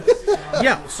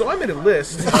 Yeah, so I made a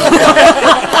list.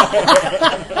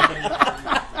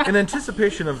 In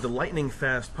anticipation of the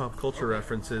lightning-fast pop culture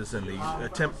references and the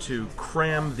attempt to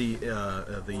cram the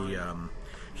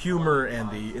humor and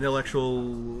the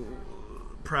intellectual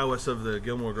prowess of the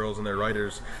Gilmore Girls and their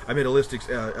writers, I made a list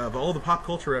of all the pop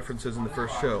culture references in the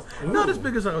first show. Not as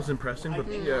big as I was impressing, but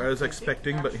I was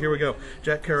expecting. But here we go: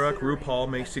 Jack Kerouac, RuPaul,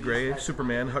 Macy Gray,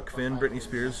 Superman, Huck Finn, Britney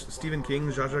Spears, Stephen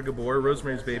King, Zsa Zsa Gabor,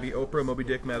 Rosemary's Baby, Oprah, Moby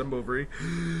Dick, Madame Bovary,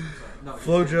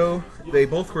 FloJo. They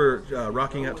both were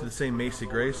rocking out to the same Macy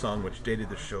Gray song, which dated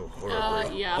the show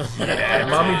horribly. Yeah.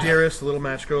 Mommy Dearest, Little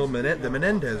Match Girl, the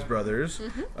Menendez brothers,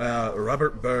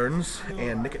 Robert Burns,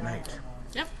 and Nick at Night.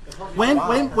 Yep.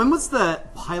 When was the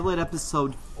pilot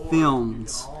episode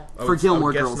filmed for Gilmore I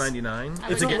would guess Girls? 99. I I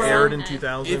would think it guess aired in 99.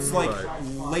 2000. It's like but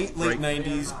late Right.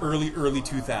 90s, early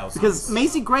 2000s. Because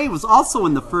Macy Gray was also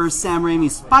in the first Sam Raimi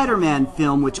Spider-Man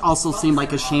film, which also seemed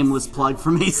like a shameless plug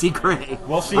for Macy Gray.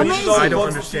 Well, she Amazing. needed all I the don't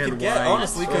plugs that she understand could get, why.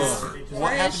 honestly, because what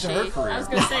Where happened is to she? her I career? was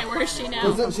gonna say, where is she now?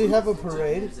 Doesn't she have a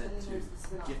parade? Like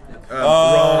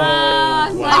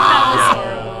that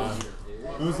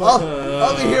was horrible.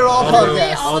 I'll be here all Literally,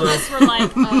 podcast. all of us were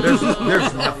like,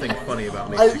 there's nothing funny about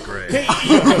Macy Gray.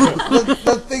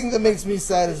 The thing that makes me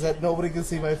sad is that nobody can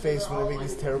see my face when I make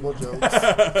these terrible jokes.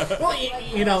 Well,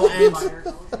 you know,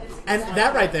 and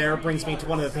that right there brings me to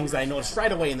one of the things that I noticed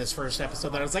right away in this first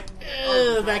episode that I was like,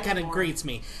 that kind of grates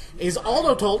me. Is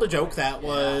Aldo told a joke that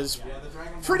was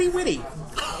pretty witty,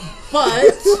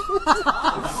 but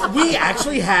we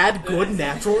actually had good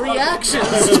natural reactions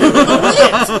to the wit.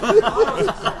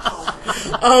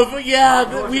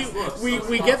 Yeah,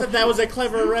 we get that was a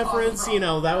clever reference, you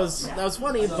know, that was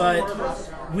funny, but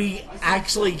we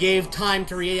actually gave time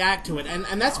to react to it,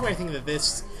 and that's where I think that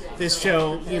this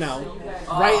show, you know,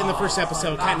 right in the first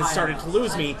episode kind of started to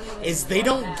lose me, is they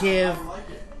don't give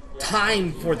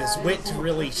time for this wit to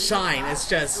really shine. It's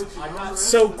just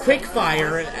so quick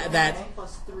fire that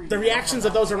the reactions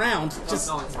of those around,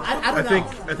 just I don't know.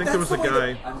 I think there was a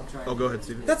guy. Oh, go ahead,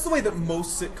 Steven. That's the way that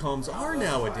most sitcoms are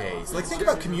nowadays. Like, think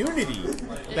about Community.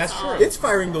 That's true. It's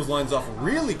firing those lines off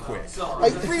really quick.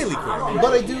 Really quick.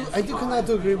 But I do kind of have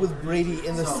to agree with Brady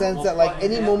in the sense that like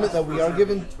any moment that we are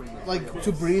given like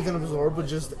to breathe and absorb, what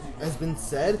just has been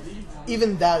said,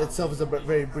 even that itself is a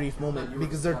very brief moment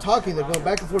because they're talking, they're going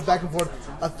back and forth, back and forth.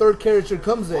 A third character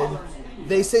comes in,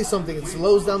 they say something, it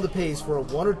slows down the pace for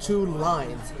 1 or 2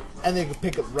 lines, and they can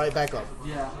pick it right back up.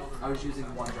 I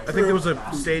think there was a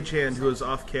stagehand who was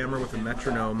off camera with a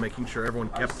metronome, making sure everyone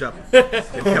kept up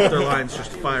and kept their lines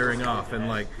just firing off. And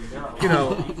like, you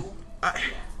know,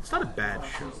 it's not a bad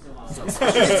show.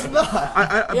 It's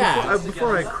not.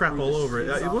 Before I crap all over it,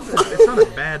 it's not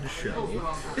a bad show.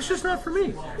 It's just not for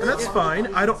me, and that's fine.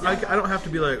 I don't have to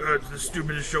be like, oh, it's the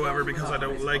stupidest show ever because I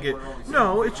don't like it.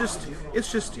 No, it's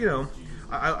just you know,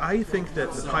 I think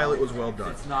that the pilot was well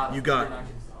done. You got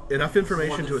enough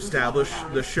information to establish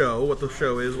the show, what the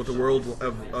show is, what the world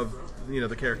of you know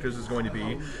the characters is going to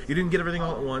be. You didn't get everything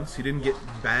all at once. You didn't get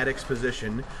bad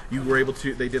exposition. You were able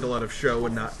to. They did a lot of show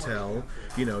and not tell.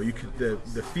 You know, you could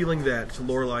the feeling that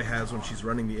Lorelai has when she's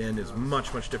running the inn is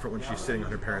much different when she's sitting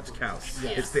on her parents' couch.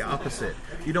 Yes. It's the opposite.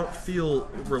 You don't feel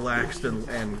relaxed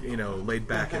and you know laid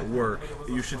back at work.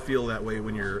 You should feel that way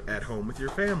when you're at home with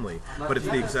your family. But it's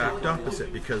the exact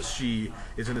opposite because she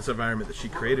is in this environment that she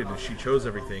created and she chose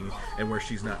everything, and where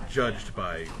she's not judged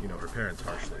by you know her parents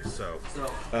harshly. So.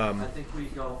 I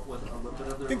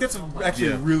think that's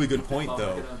actually a really good point,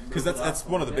 though, because that's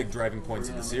one of the big driving points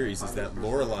of the series is that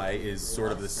Lorelai is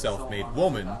sort of this self-made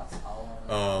woman,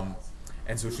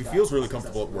 and so she feels really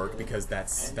comfortable at work because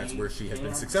that's where she has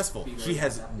been successful. She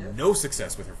has no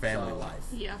success with her family life.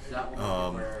 Yeah.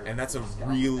 And that's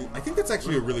I think that's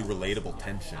actually a really relatable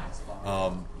tension.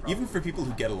 Even for people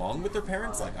who get along with their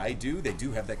parents, like I do, they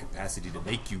do have that capacity to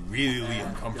make you really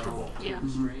uncomfortable. Yeah.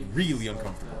 Really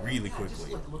uncomfortable, really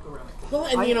quickly. Well,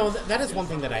 and you know that is one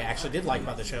thing that I actually did like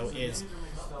about the show is,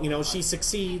 you know, she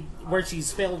succeeds where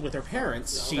she's failed with her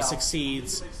parents. She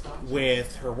succeeds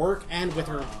with her work and with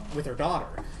her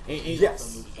daughter.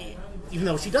 Yes. Even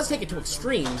though she does take it to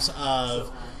extremes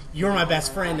of you're my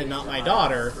best friend and not my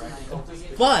daughter,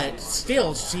 but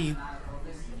still she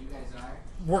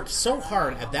worked so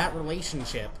hard at that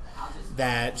relationship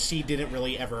that she didn't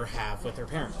really ever have with her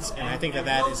parents. And I think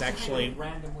that is actually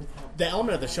the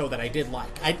element of the show that I did like.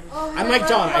 I'm like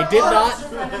John, I did not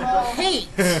hate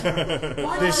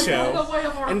this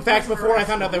show. In fact, before I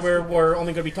found out that we're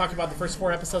only going to be talking about the first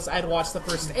 4 episodes, I had watched the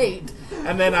first 8,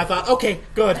 and then I thought, okay,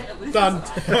 good, done.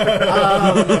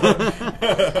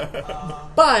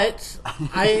 But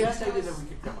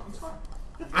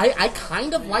I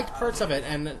kind of liked parts of it,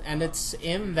 and it's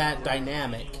in that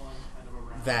dynamic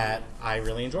that I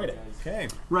really enjoyed it. Okay.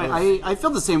 Right, I feel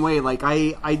the same way. Like,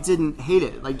 I didn't hate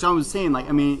it. Like John was saying, like,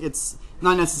 I mean, it's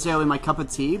not necessarily my cup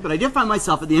of tea, but I did find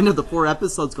myself at the end of the 4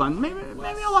 episodes going, maybe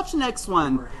I'll watch the next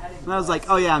one. And I was like,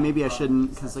 oh yeah, maybe I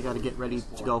shouldn't, because I got to get ready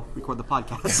to go record the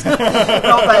podcast.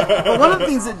 No, but one of the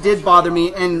things that did bother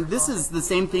me, and this is the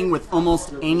same thing with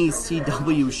almost any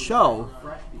CW show,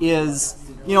 is,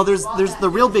 you know, there's the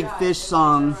Real Big Fish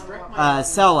song,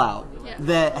 Sellout,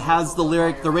 that has the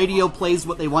lyric, the radio plays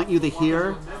what they want you to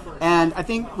hear. And I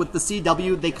think with the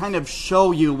CW, they kind of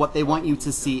show you what they want you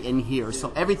to see and hear.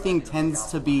 So everything tends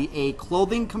to be a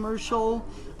clothing commercial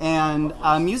and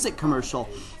a music commercial.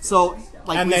 So,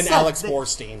 like, and we then said, Alex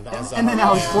Borstein. And then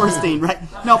Alex Borstein, right?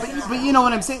 No, but you know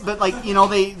what I'm saying. But like, you know,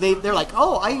 they're like,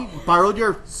 oh, I borrowed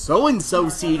your so and so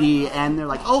CD, and they're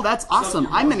like, oh, that's awesome.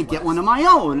 I'm gonna get one of my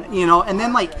own, you know. And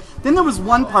then then there was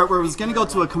one part where it was gonna go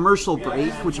to a commercial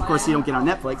break, which of course you don't get on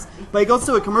Netflix. But it goes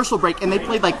to a commercial break, and they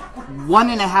played like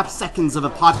 1.5 seconds of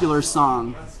a popular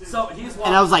song.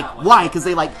 And I was like, why? Because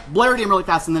they like blur it in really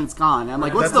fast and then it's gone. And I'm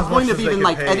like, what's That's the as point much of as they even can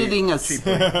like pay editing a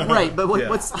cheaply. right? But Yeah.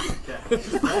 what's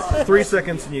 3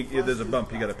 seconds and there's a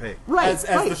bump you got to pay. right? As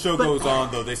right, the show but- goes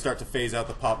on, though, they start to phase out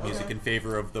the pop music in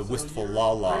favor of the wistful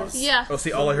la-las. Yeah. Oh,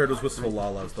 see, all I heard was wistful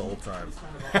lalas the whole time.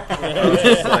 I was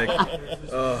just like,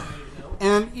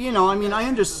 And, you know, I mean, I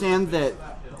understand that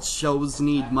shows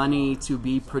need money to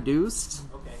be produced,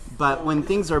 but when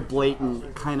things are blatant,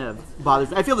 it kind of bothers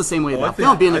me. I feel the same way about think-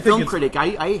 film. Being I a think film it's- critic,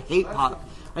 I hate pop.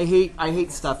 I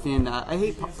hate stuff in. I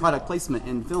hate product placement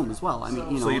in film as well. I mean,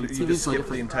 you know, so you TV's just no skip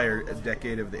the different. entire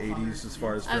decade of the 80s as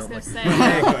far as I was film. gonna say.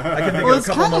 I can think Well, of it's a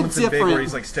couple kinda moments in Big where different.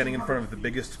 he's like standing in front of the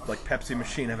biggest like Pepsi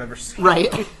machine I've ever seen.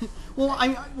 Right.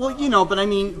 Well, you know, but I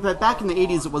mean, but back in the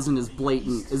 '80s, it wasn't as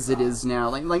blatant as it is now.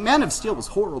 Like Man of Steel was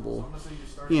horrible.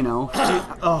 You know.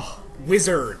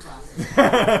 Wizard.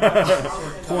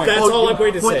 Point. That's all I'm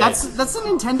going to Boy, say. that's a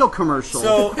Nintendo commercial.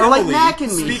 So, or like Emily, Mac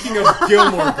and Me. speaking of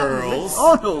Gilmore Girls,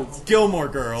 Oh no, Gilmore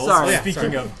Girls. Sorry.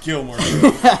 Speaking of Gilmore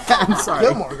Girls, I'm sorry.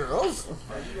 Gilmore Girls.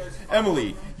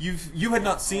 Emily, you had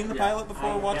not seen the pilot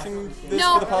before watching this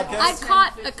No, for the podcast? I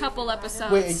caught a couple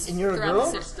episodes. Wait, and you're a throughout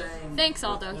girl? the series. Thanks,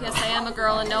 Aldo. Yes, I am a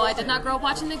girl, and no, I did not grow up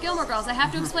watching the Gilmore Girls. I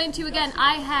have to explain to you again.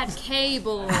 I had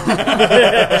cable.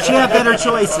 She had better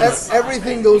choices.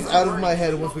 Everything goes out of my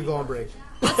head once we go on break.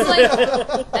 It's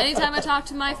like anytime I talk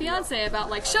to my fiance about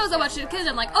like shows I watched as a kid,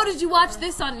 I'm like, oh, did you watch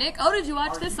this on Nick? Oh, did you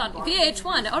watch this on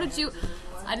VH1? Oh, did you?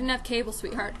 I didn't have cable,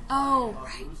 sweetheart. Oh,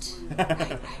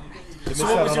 right. So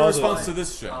what was your response to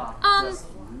this show?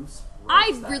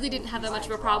 I really didn't have that much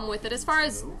of a problem with it. As far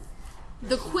as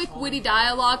the quick, witty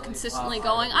dialogue consistently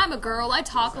going, I'm a girl, I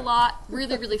talk a lot,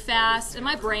 really, really fast, and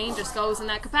my brain just goes in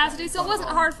that capacity, so it wasn't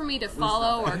hard for me to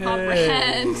follow or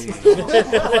comprehend.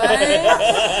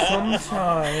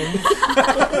 Sometimes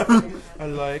I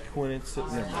like when it's.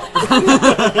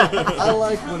 I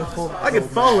like when it's full. I could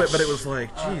follow it, but it was like,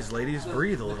 geez, ladies,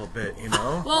 breathe a little bit, you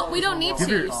know? Well, we don't need to,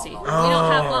 you see. We don't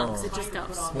have lungs, it just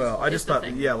goes. Well, I just It's the thought,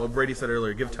 thing. yeah, well, Brady said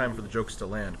earlier, give time for the jokes to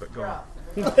land, but go on.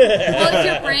 Well, if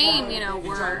your brain,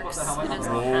 works, it doesn't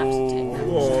have to take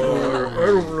Oh, I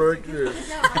don't like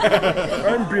this.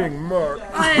 I'm being mocked.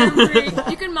 I am free.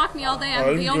 You can mock me all day.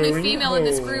 I'm the only female in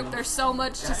this group. There's so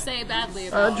much to say badly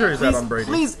about. Jury's out on Brady.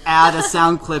 Please add a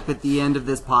sound clip at the end of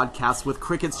this podcast with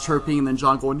crickets chirping and then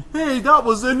John going, "Hey, that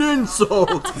was an insult."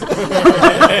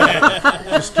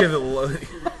 Just give it low.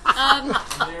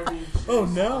 Oh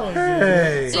no.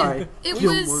 Hey. Sorry. It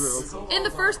Gilmore was Girls. in the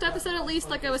first episode, at least.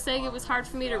 Like I was saying, it was hard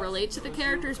for me to relate to the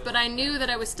characters, but I knew that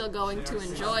I was still going to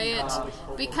enjoy it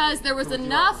because there was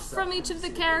enough from each of the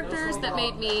characters that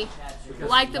made me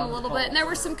like them a little bit, and there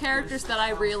were some characters that I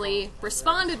really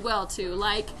responded well to,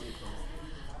 like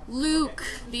Luke,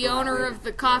 the owner of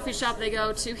the coffee shop they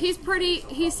go to.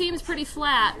 He seems pretty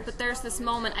flat, but there's this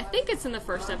moment, I think it's in the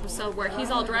first episode, where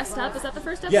he's all dressed up. Is that the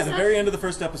first episode? Yeah, the very end of the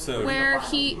first episode. Where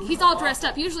he's all dressed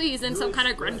up. Usually he's in some kind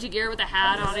of grungy gear with a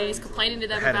hat on and he's complaining to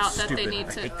them Hat is about that they stupid. need I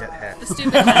to... hate that hat. The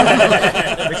stupid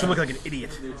hat. Makes him look like an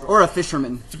idiot. Or a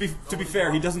fisherman. To be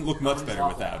fair, he doesn't look much better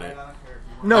without it.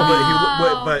 No,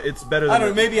 but it's better than I don't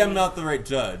know, maybe I'm not the right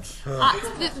judge.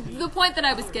 The point that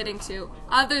I was getting to,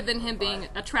 other than him being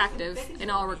attractive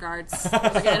in all regards,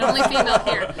 again, only female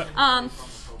here,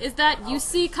 is that you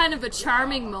see kind of a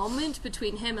charming moment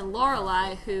between him and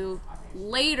Lorelai, who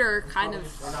later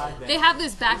they have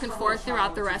this back and forth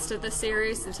throughout the rest of the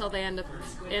series until they end up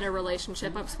in a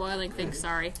relationship. I'm spoiling things,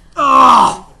 sorry.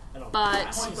 But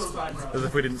as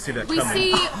if we didn't see that we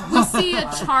coming. see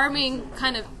a charming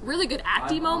kind of really good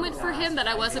acting moment for him that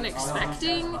I wasn't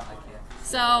expecting.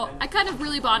 So I kind of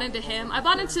really bought into him. I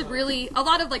bought into really a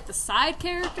lot of like the side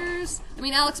characters. I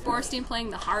mean, Alex Borstein playing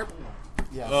the harp.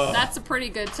 That's a pretty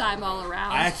good time all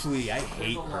around. I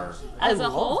hate her. As a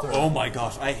whole, Oh my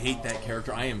gosh, I hate that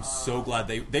character. I am so glad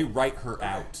they write her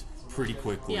out pretty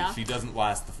quickly. Yeah. She doesn't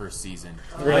last the first season.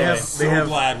 They have, So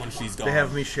glad when she's gone. They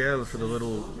have Michelle for the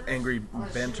little angry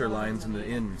banter lines in the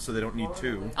inn, so they don't need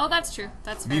two. oh, that's true.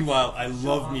 That's fair. Meanwhile, I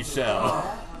love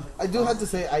Michelle. I do have to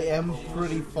say I am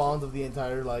pretty fond of the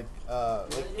entire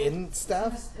inn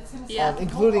staff, Yeah.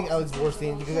 including Alex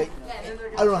Borstein, because I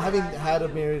don't know, having had a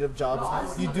myriad of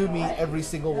jobs, you do meet every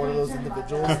single one of those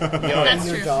individuals in That's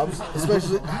your true. jobs,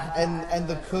 especially and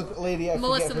the cook lady. I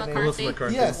Melissa forget her McCarthy. Melissa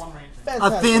McCarthy. Name. Yes, A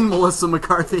fantastic. thin Melissa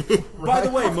McCarthy. By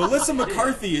the way, Melissa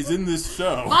McCarthy is in this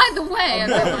show. By the way,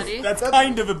 everybody. That's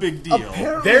kind of a big deal.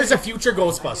 Apparently, There's a future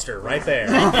Ghostbuster right there.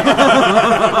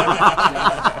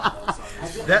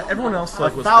 That everyone else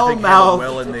was I think foul-mouthed handled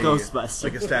well in the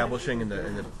Ghostbuster. establishing in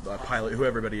the pilot who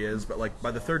everybody is, but like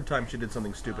by the third time she did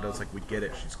something stupid, I was like, we get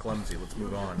it, she's clumsy, let's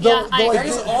move on. Yeah, I though That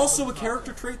agree. is also a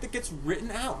character trait that gets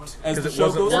written out as the Because it show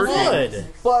wasn't goes working. along. Good.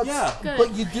 But Yeah. Good.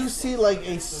 but you do see like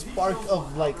a spark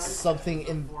of like something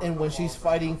in when she's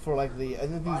fighting for like I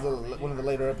think this is one of the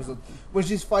later episodes when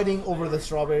she's fighting over the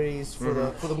strawberries for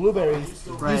the blueberries.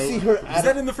 Right. You see her Is at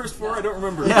that in the first four? I don't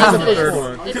remember. Yeah. the first Third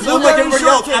one. one. Because It's unlike over. everybody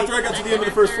else, after I got to the end of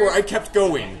the first four, I kept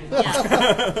going.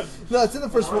 No, it's in the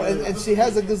first one, and she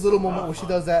has like this little moment where she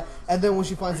does that, and then when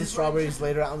she finds the strawberries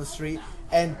later out on the street,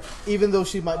 and even though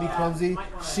she might be clumsy,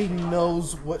 she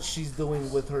knows what she's doing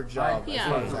with her job as Yeah.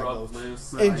 far as that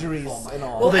goes. Injuries and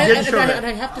all. Well, they and, did show that. and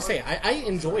I have to say, I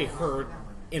enjoy her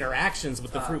interactions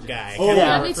with the fruit guy. Oh,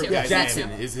 Yeah, me too. Fruit guy's Jackson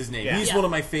name. is his name. Yeah. He's Yeah. one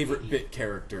of my favorite bit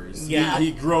characters. Yeah.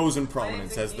 He grows in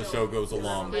prominence as the show goes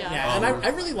along. Yeah. Yeah, and I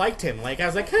really liked him. Like, I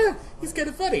was like, huh, he's kind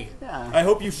of funny. I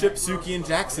hope you ship Suki and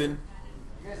Jackson.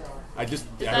 I that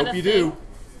hope a you thing? do,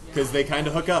 because they kind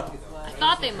of hook up. I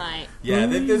thought they might. Yeah,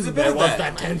 there's a bit There of was that.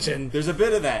 that tension. There's a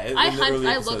bit of that. In I the early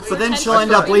look episodes. for But then tension she'll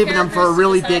end up between leaving him for a characters to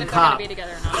really decide big if they're gonna cop. be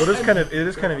together or not. Well, it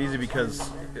is kind of easy because,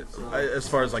 as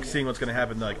far as like seeing what's going to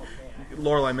happen, like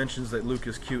Lorelai mentions that Luke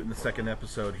is cute in the second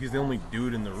episode. He's the only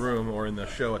dude in the room or in the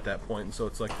show at that point, and so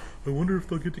it's like, I wonder if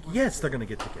they'll get together. Yes, they're going to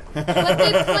get together. But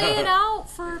they play it out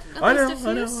for I at know, least a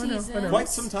I few know. seasons. Quite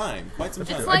some time. It's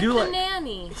I like do the like-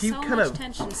 nanny. he So kinda- much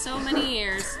tension, so many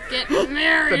years. Get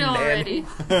married The already.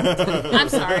 I'm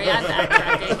sorry, I'm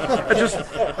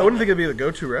backtracking. I wouldn't think it'd be the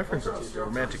go-to reference. It's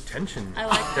romantic tension. I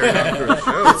like carried on through a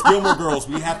show. Gilmore Girls,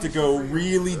 we have to go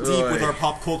really deep with our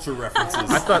pop culture references.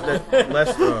 I thought that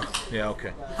less. Yeah,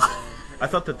 okay. I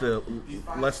thought that the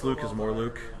less Luke is more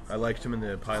Luke. I liked him in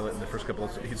the pilot in the first couple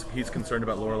of. He's concerned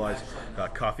about Lorelai's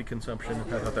coffee consumption.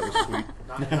 I thought that was sweet.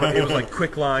 But it was like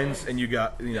quick lines, and you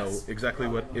got exactly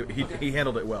what he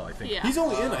handled it well. I think. Yeah. He's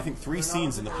only in, I think, 3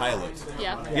 scenes in the pilot.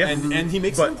 Yeah. Yeah. And he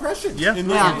makes But- an impression yeah. in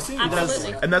those Yeah. 3 scenes.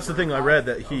 Absolutely. And that's the thing I read,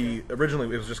 that he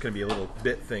originally it was just going to be a little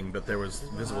bit thing, but there was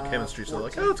visible chemistry. So they're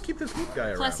like, oh, let's keep this Luke guy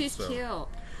around. Plus, he's so. cute.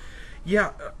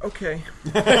 Yeah. Okay.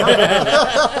 But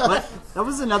that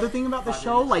was another thing about the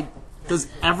show. Like, does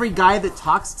every guy that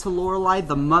talks to Lorelai,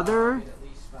 the mother,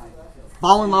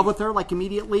 fall in love with her like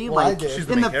immediately? Well, I Like did. She's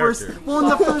the in main the first, character. well, in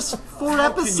the first 4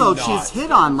 episodes, not? she's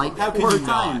hit on like How can 4 you not?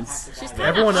 times. She's kinda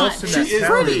Everyone hot. else in that She's town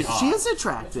pretty. is hot. She is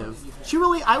attractive.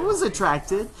 I was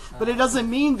attracted, but it doesn't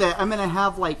mean that I'm gonna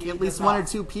have like at least 1 or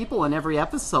 2 people in every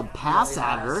episode pass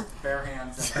at her.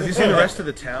 Have you seen the rest of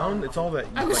the town? It's all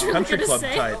that was like really country gonna club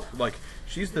say. type. Like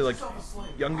she's the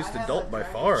youngest adult by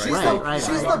far. I She's, think. Right,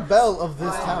 she's right. the belle of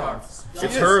this town.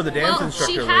 It's her, the dance Well,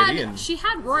 instructor lady, and she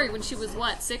had Rory when she was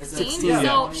what, 16? 16,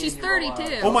 So she's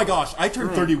 32. Oh my gosh, I turn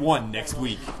 31 next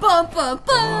week. Bum, bum,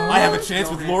 bum. I have a chance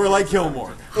with Lorelai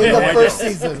Gilmore. In the Oh, I first know.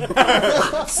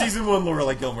 season. Season 1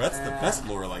 Lorelai Gilmore. That's the best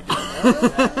Lorelai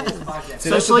Gilmore.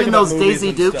 Especially in about those movies Daisy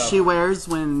and Dukes stuff. she wears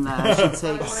when she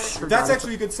takes her That's daughter-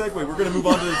 actually a good segue. We're going to move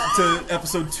on to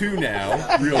episode 2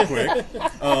 now, real quick.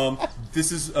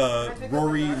 This is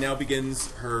Rory now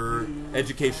begins her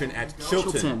education at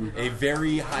Chilton, a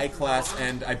very high-class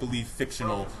and, I believe,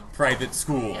 fictional private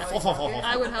school.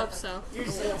 I would hope so.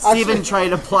 Stephen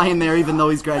tried applying there even though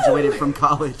he's graduated from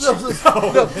college. So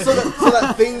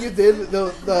that thing you did,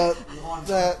 the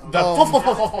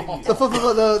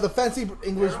fancy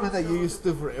Englishman that you used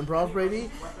to for improv, Brady.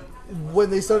 When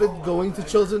they started going to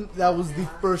Chilton, that was the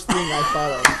first thing I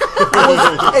thought of.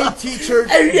 I was a teacher.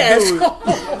 yes. dude.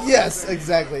 Yes,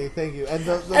 exactly. Thank you. And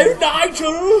the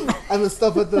Nigel! and the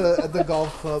stuff at the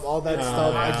golf club, all that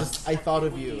stuff. I thought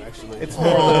of you actually. it's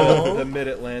more the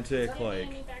mid-Atlantic, like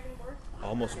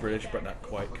almost British, but not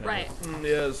quite. Kind Right. Of.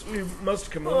 Yes, we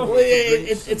must come Well, over.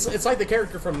 it's like the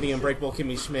character from The Unbreakable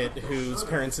Kimmy Schmidt, whose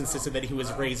parents insisted that he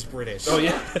was raised British. Oh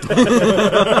yeah.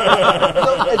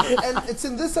 And it's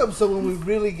in this episode when we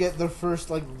really get their first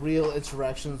like real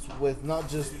interactions with not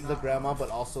just the grandma but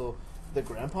also the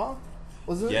grandpa.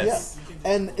 Wasn't it? Yes.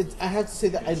 Yeah. And I have to say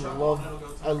that I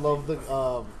love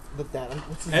the dad.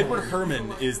 What's his Edward name?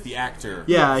 Herman is the actor.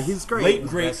 Yeah, he's great. Late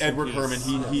great Edward Herman.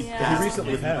 He passed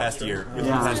recently within the passed, past year. Within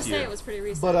Yeah. the I was past gonna say year. it was pretty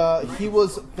recent. But he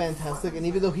was fantastic, and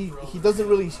even though he doesn't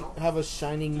really have a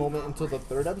shining moment until the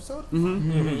 3rd episode,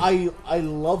 I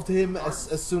loved him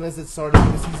as soon as it started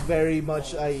because he's very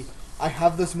much I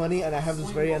have this money and I have this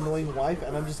very annoying wife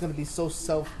and I'm just gonna be so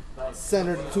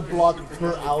self-centered to block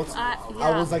her out. I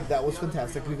yeah. was like, that was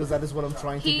fantastic because that is what I'm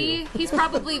trying to do. He's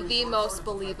probably the most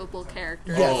believable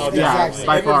character. Yes, Oh, yeah, exactly.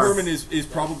 by Edward far. Herman is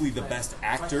probably the best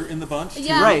actor in the bunch.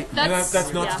 Yeah, Right. And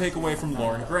that's not yeah. to take away from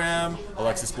Lauren Graham,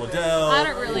 Alexis Bledel, I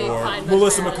don't really or find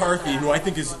Melissa much McCarthy, who I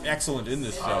think is excellent in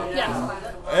this show. Yeah.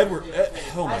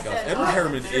 Oh my gosh, Edward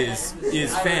Herman is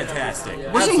fantastic.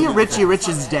 Wasn't he Richie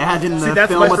Rich's dad in the See, that's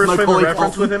film my with first frame of Macaulay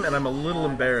reference Culkin? with him, and I'm a little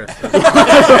embarrassed. I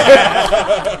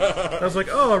was like,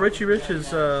 oh, Richie Rich is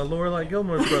Lorelai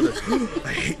Gilmore's brother.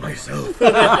 I hate myself.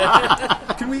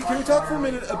 Can we talk for a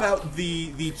minute about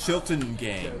the Chilton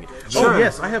gang? Oh,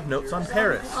 yes, I have notes on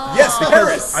Paris. Yes,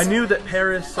 Paris. I knew that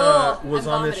Paris was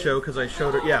I'm on this vomiting. show because I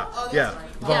showed her. Yeah,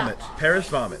 Vomit. Paris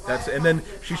Vomit. And then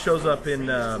she shows up in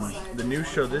the new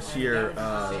show this year,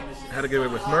 How to Get Away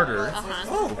with Murder,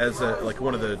 as like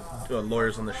one of the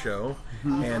lawyers on the show,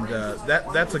 and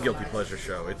that's a guilty pleasure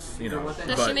show. It's Does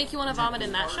but she make you want to vomit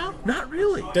in that show? not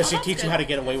really. Does she teach you how to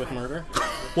get away with murder?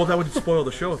 Well, that would spoil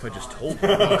the show if I just told you.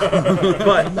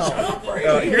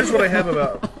 But here's what I have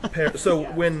about So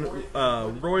when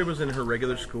Rory was in her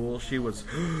regular school, she was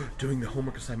doing the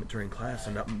homework assignment during class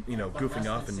and not, goofing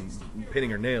off and painting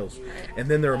her nails. And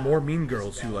then there are more mean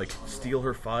girls who like steal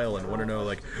her file and want to know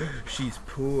like she's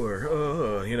poor.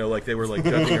 Like they were like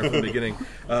judging her from the beginning.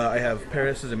 I have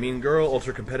Paris as a mean girl,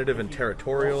 ultra competitive and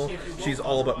territorial. She's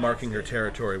all about marking her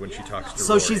territory when she talks to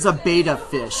So Rory. she's a beta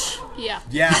fish. Yeah.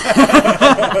 Yeah.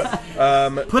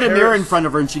 Put a mirror in front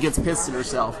of her and she gets pissed at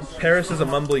herself. Paris is a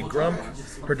mumbly grump.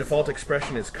 Her default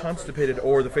expression is constipated,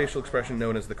 or the facial expression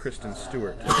known as the Kristen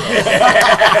Stewart.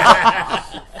 I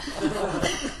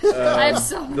have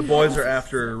so The boys are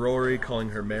after Rory, calling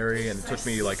her Mary, and it took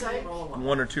me like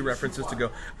 1 or 2 references to go,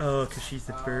 oh, because she's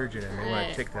the virgin, and they want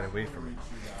to take that away from me.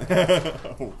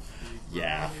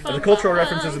 Yeah. And the cultural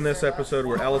references in this episode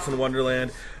were Alice in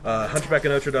Wonderland, Hunchback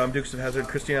of Notre Dame, Dukes of Hazzard,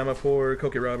 Christiane Amanpour,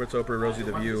 Cokie Roberts, Oprah, Rosie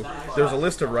the View. There was a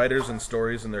list of writers and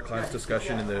stories in their class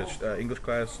discussion in the English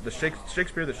class. The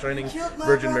Shakespeare, The Shining,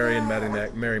 Virgin Mary, and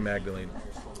Mary Magdalene.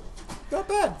 Not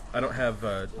bad. I don't have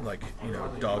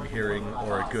dog hearing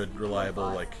or a good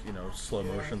reliable slow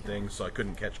motion thing, so I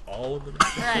couldn't catch all of them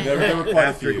Right. There were quite a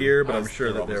after few. here, but I'm As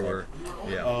sure that there always were.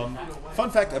 Yeah. Fun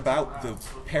fact about the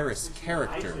Paris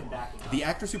character: the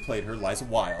actress who played her, Liza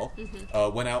Weil,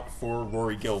 went out for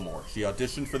Rory Gilmore. She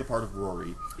auditioned for the part of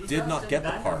Rory, did not get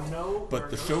the part, but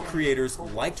the show creators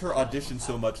liked her audition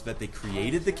so much that they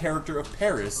created the character of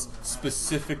Paris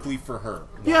specifically for her.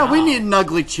 Yeah, we need an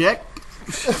ugly chick.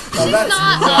 She's not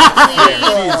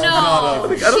ugly. No. I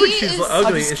don't think She she's is-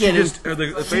 ugly. just She kidding. just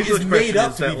the She facial is made expression up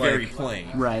is to that be very like plain.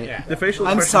 Right. the facial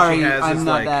I'm expression sorry, she has I'm is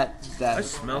not like that. I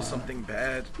smell something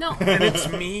bad. No. And it's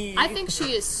me. I think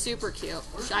she is super cute.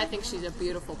 I think she's a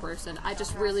beautiful person. I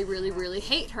just really, really, really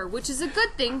hate her, which is a good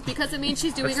thing because it means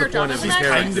she's doing That's her the job point as of an these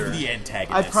actress. Kind characters. of the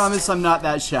antagonist. I promise I'm not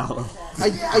that shallow.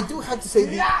 I do have to say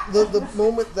the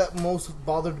moment that most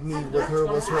bothered me with her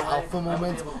was her alpha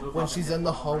moment when she's in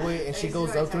the hallway and she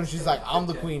goes up to her and she's like, I'm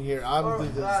the queen here, I'm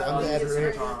the editor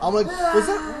here. I'm like, was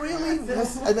that really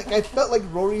and like, I felt like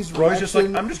Rory's Roy's just like,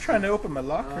 reaction- I'm just trying to open my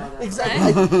locker.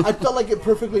 Exactly. I felt like it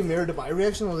perfectly mirrored my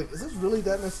reaction. I was like, is this really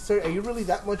that necessary? Are you really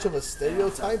that much of a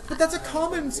stereotype? But that's a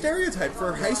common stereotype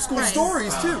for high school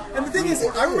stories, too. And the thing is,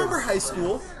 I remember high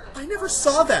school, I never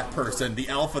saw that person, the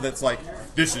alpha that's like,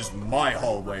 this is my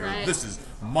hallway, or Right. this is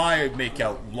my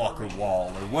make-out locker wall,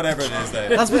 or whatever it is that...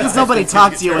 That's because nobody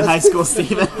talked to you in high school,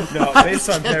 Steven. No, based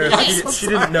on Paris, she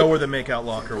didn't know where the make-out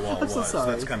locker wall was. so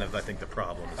sorry. That's kind of, I think, the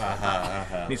problem.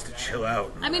 Needs to chill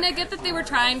out. I mean, I get that they were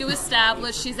trying to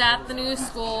establish she's at the new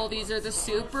school. These are the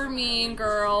super mean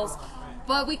girls.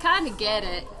 But we kind of get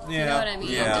it. You know Yeah, what I mean?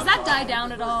 yeah. Does that die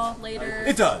down at all later?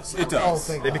 It does, it Oh, does.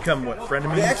 thank They God. become what,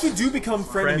 frenemies? They actually do become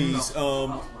frenemies.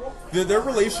 Their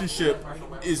relationship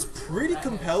is pretty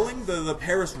compelling, the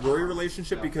Paris-Rory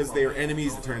relationship, because they are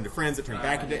enemies that turn into friends, that turn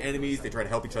back into enemies, they try to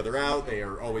help each other out, they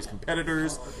are always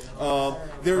competitors.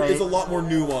 There is a lot more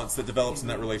nuance that develops in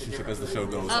that relationship as the show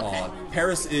goes on.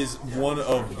 Paris is one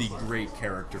of the great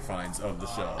character finds of the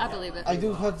show. I believe it. I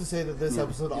do have to say that this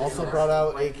episode also brought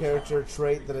out a character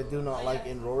trait that I do not like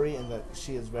in Rory, and that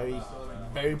she is very,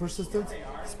 very persistent,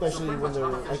 especially when they're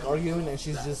like arguing and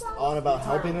she's just on about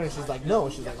helping her, and she's like, no,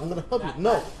 and she's like, I'm gonna help you,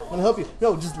 no, I'm gonna help you,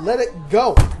 no, just let it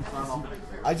go.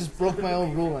 I just broke my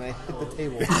own rule and I hit the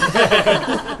table.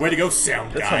 Way to go,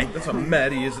 sound guy. That's how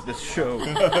mad he is at this show.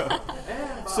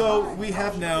 So we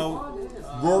have now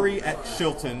Rory at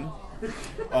Chilton,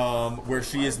 where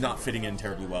she is not fitting in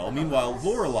terribly well. Meanwhile,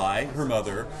 Lorelai, her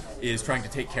mother, is trying to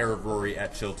take care of Rory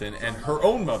at Chilton, and her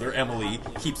own mother, Emily,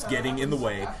 keeps getting in the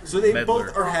way. So they Meddler.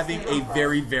 both are having a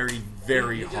very, very,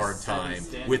 very hard time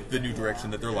with the new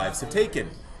direction that their lives have taken.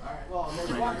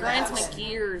 Grinds my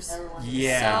gears.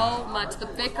 Yeah. So much. The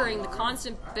bickering, the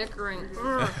constant bickering.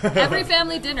 Ugh. Every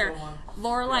family dinner,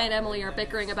 Lorelai and Emily are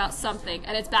bickering about something,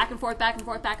 and it's back and forth, back and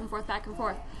forth, back and forth, back and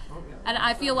forth. And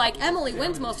I feel like Emily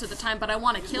wins most of the time, but I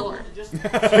want to kill her.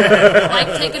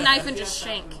 Like, take a knife and just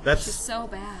shank. That's- She's so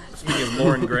bad. Speaking of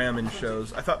Lauren Graham in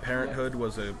shows, I thought Parenthood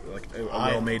was a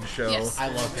well-made show. Yes. I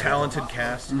love Talented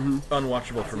cast,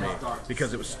 unwatchable for me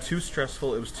because it was too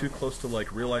stressful. It was too close to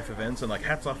like real life events, and like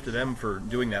hats off to them for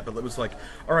doing that. But it was like,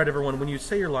 all right, everyone, when you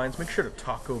say your lines, make sure to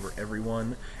talk over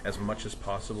everyone as much as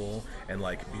possible, and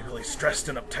like be really stressed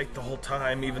and uptight the whole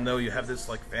time, even though you have this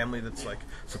like family that's like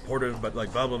supportive, but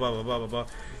like blah blah blah blah blah blah blah.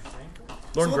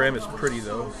 Lauren Graham is pretty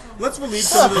though. Let's relieve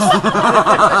some of this.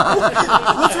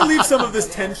 Let's relieve some of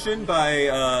this tension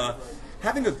by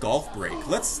having a golf break.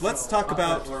 Let's talk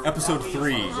about episode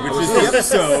 3, which is the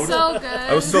episode. So good.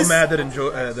 I was so mad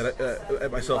that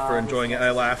at myself for enjoying it.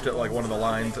 I laughed at like one of the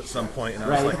lines at some point, and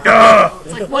I was like, "Ah,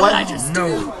 It's like, what did I just do?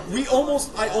 no!"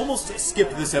 I almost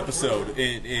skipped this episode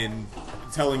in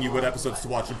telling you what episodes to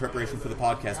watch in preparation for the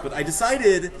podcast, but I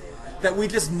decided that we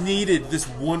just needed this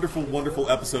wonderful, wonderful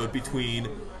episode between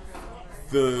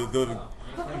the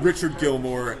Richard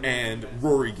Gilmore and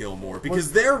Rory Gilmore,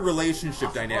 because their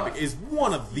relationship dynamic is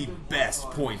one of the best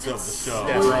points of the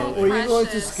show. Were you going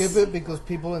to skip it because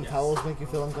people in towels make you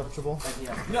feel uncomfortable?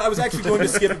 No, I was actually going to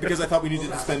skip it because I thought we needed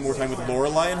to spend more time with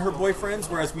Lorelai and her boyfriends,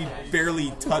 whereas we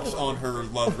barely touch on her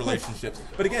love relationships.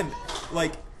 But again,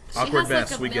 like, Awkward she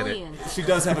has mess, like a we get it. million. she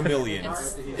does have a million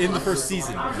in the first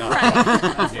season. Right.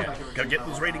 Yeah, gotta get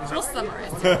those ratings We'll up.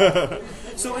 summarize.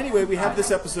 So anyway, we have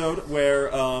this episode where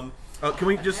Can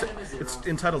we just? It's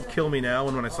entitled "Kill Me Now,"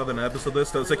 and when I saw the episode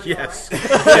list, I was like, "Yes."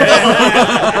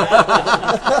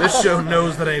 This show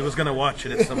knows that I was going to watch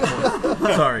it at some point.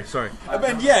 Sorry.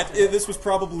 and yet this was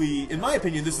probably, in my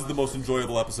opinion, this is the most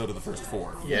enjoyable episode of the first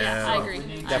 4. Yeah, I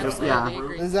agree. I absolutely Yeah.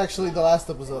 agree. This is actually the last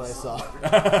episode I saw.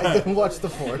 I didn't watch the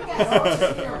 4th.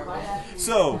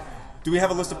 So, do we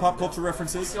have a list of pop culture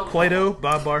references? Plato,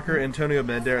 Bob Barker, Antonio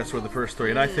Banderas were the first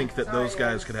 3, and I think that those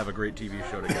guys could have a great TV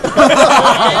show together.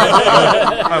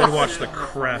 I would watch the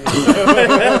crap out of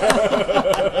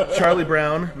that. Charlie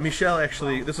Brown, Michelle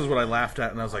actually, this is what I laughed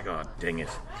at, and I was like, oh, dang it.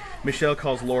 Michelle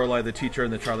calls Lorelai the teacher in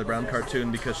the Charlie Brown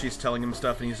cartoon because she's telling him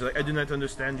stuff, and he's like, I do not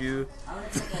understand you.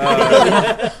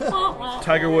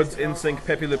 Tiger Woods, NSYNC,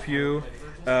 Pepe Le Pew.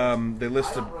 They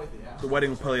listed the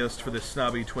wedding playlist for the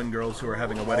snobby twin girls who are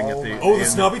having a wedding at the Oh, the inn.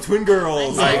 snobby twin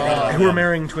girls! Who are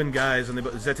marrying twin guys, and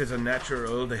that is a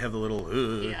natural. They have the little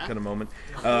kind of moment.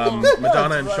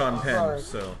 Madonna and Sean Penn.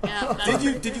 So, Yeah, that's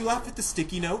Did you laugh at the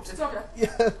sticky note?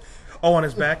 oh, on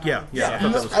his back, yeah. I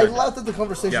thought that was I great. laughed at the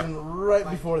conversation right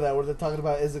before that where they're talking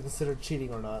about is it considered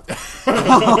cheating or not.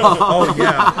 Oh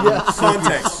yeah.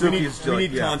 Context. We Suki's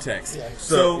need yeah. context. Yeah.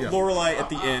 So, yeah. Lorelai at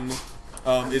the inn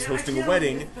is hosting a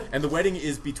wedding, and the wedding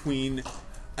is between...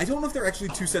 I don't know if they're actually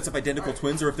two sets of identical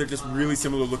twins or if they're just really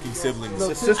similar-looking siblings. No,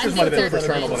 The I sisters think might have they're been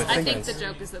fraternal, twins. but I think the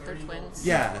joke is that they're twins.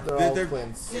 Yeah, They're all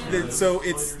twins. So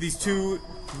it's these two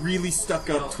really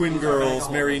stuck-up twin girls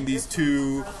marrying these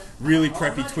two really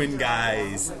preppy twin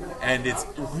guys, and it's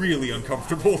really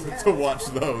uncomfortable to watch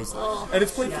those. And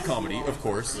it's played for comedy, of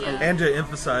course. And to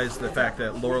emphasize the fact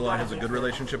that Lorelai has a good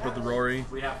relationship with Rory,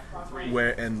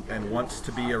 and wants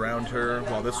to be around her,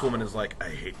 while this woman is like, I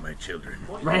hate my children.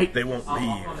 Right. They won't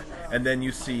leave. And then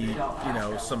you see,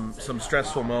 some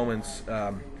stressful moments.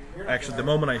 Actually, the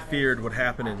moment I feared would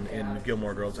happen in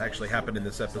Gilmore Girls actually happened in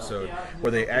this episode,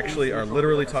 where they actually are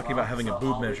literally talking about having a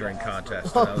boob measuring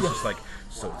contest. And I was just like,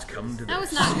 so it's come to this. That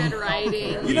was not good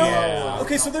writing. You know,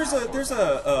 okay, so there's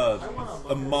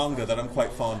a manga that I'm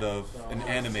quite fond of, an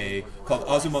anime called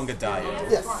Azumanga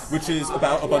Daioh, Yes. which is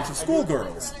about a bunch of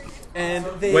schoolgirls. And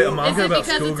they Wait, a Is manga it about because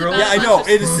it's schoolgirls? about- Yeah, I know.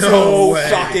 It is No so way.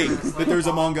 shocking that there's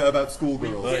a manga about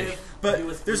schoolgirls.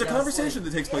 But there's a conversation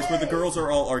that takes place where the girls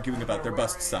are all arguing about their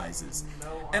bust sizes.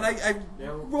 And I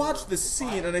watched this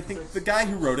scene, and I think the guy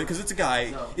who wrote it, because it's a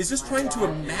guy, is just trying to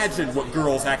imagine what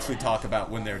girls actually talk about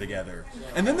when they're together.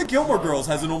 And then the Gilmore Girls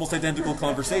has an almost identical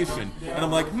conversation. And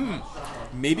I'm like,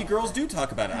 maybe girls do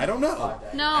talk about it. I don't know.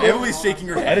 No. Emily's shaking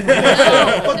her head.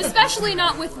 No, especially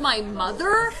not with my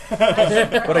mother.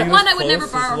 But are you One, as I would never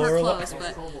close as borrow her Lorelai?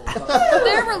 clothes, but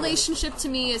their relationship to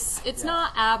me it's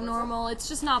not abnormal. It's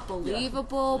just not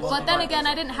believable. But then again,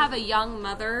 I didn't have a young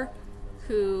mother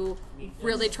who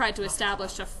really tried to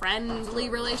establish a friendly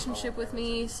relationship with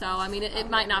me. So I mean, it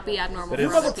might not be abnormal for Your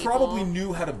other mother people. probably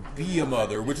knew how to be a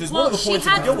mother, which is one Well, of the she points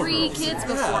of the had Gilmore 3 Girls. kids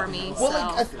before me. Well,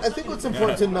 So. like, I think what's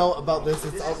important to know about this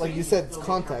is, like you said, it's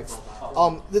context.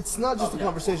 It's not just a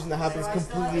conversation that happens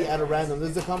completely at a random.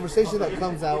 There's a conversation that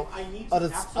comes out at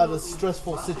a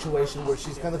stressful situation where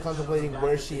she's kind of contemplating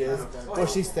where she is, where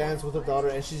she stands with her daughter,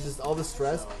 and she's just all the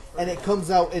stress. And it comes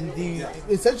out in the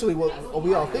essentially what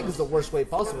we all think is the worst way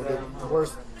possible, the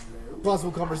worst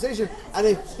possible conversation. And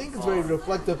I think it's very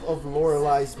reflective of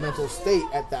Lorelai's mental state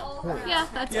at that point. Yeah,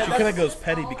 that's She kind of goes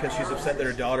petty because she's upset that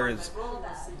her daughter is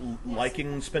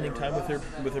liking spending time with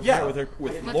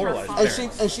Lorelai's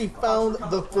parents. And she found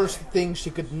the first thing she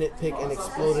could nitpick and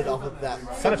exploded off of that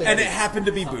subject. And it happened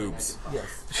to be boobs.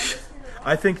 Yes.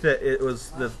 I think that it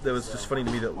was just funny to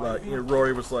me that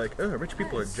Rory was like, "Oh, rich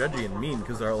people are judgy and mean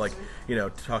because they're like,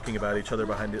 talking about each other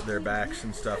behind their backs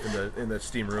and stuff in the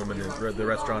steam room and the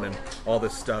restaurant and all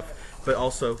this stuff." But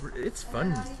also, it's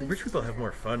fun. Rich people have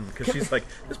more fun because she's like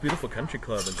this beautiful country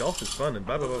club and golf is fun and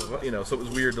blah blah blah blah. So it was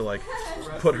weird to like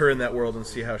put her in that world and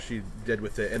see how she did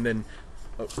with it. And then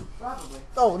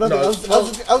Oh, nothing. No, I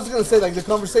was gonna say like the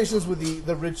conversations with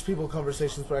the rich people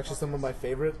conversations were actually some of my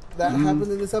favorite that happened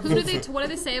in this Who episode. do they? What do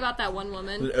they say about that one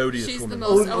woman? The odious She's woman. the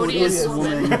most odious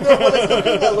woman. No,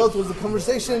 what I loved was the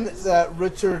conversation that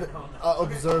Richard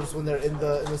observes when they're in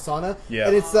the sauna. Yeah.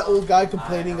 And it's that old guy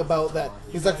complaining about that.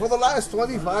 He's like, for the last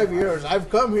 25 years, I've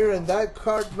come here and that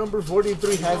cart number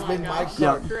 43 has been my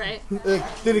cart. Right.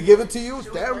 Like, did he give it to you?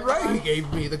 Damn right he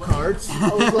gave me the carts. I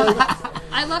was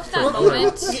like, I loved that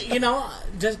moment. You know,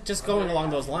 just going along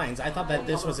those lines, I thought that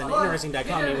this was an interesting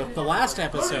dichotomy with the last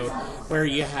episode where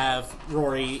you have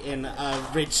Rory in a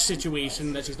rich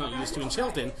situation that she's not used to in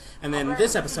Chilton, and then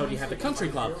this episode you have the country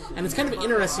club. And it's kind of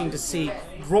interesting to see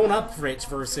grown-up rich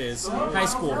versus high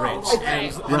school rich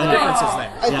and the differences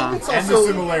there. I Yeah. think it's And the also...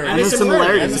 similarities. And the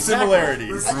similarities. And the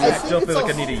similarities. I I still think feel it's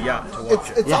like I also- need a yacht to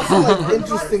watch it. It's also like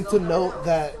interesting to note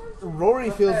that Rory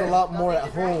feels a lot more at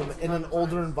home in an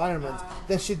older environment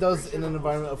than she does in an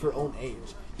environment of her own age.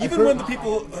 Even when the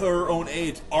people her own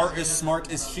age are as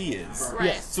smart as she is.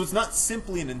 Right. So it's not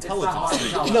simply an intelligence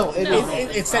thing. No,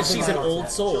 It's that she's an old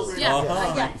soul. Yeah.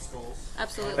 Uh-huh.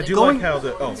 Absolutely. I do Going- like how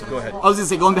the... Oh, go ahead. I was gonna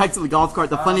say, going back to the golf cart,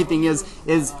 the funny thing is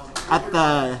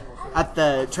at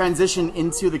the transition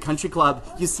into the country club,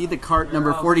 you see the cart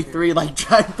number 43 like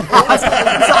drive past.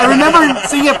 So I remember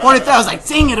seeing it 43. I was like,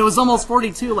 dang it was almost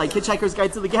 42, like Hitchhiker's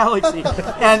Guide to the Galaxy.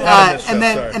 And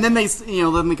then they,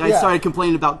 then the guy Yeah. started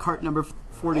complaining about cart number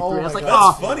 43. Oh I was my like, That's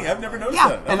oh. funny. I've never noticed Yeah,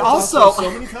 that. and I've watched also- so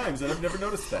many times and I've never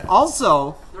noticed that.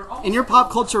 Also, in your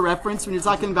pop culture reference, when you're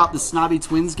talking about the snobby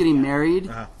twins getting married,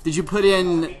 did you put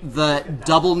in the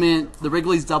double mint, the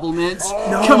Wrigley's double mint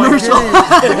commercial?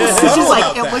 She's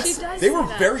like, it that. looks. They were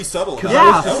very subtle. About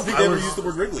Yeah. it. I don't think they ever used the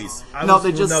word Wrigley's. No,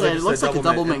 they just said, it looks like a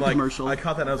double mint and, commercial. I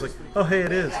caught that and I was like, oh, hey,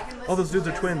 it is. All those dudes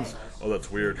are twins. Oh,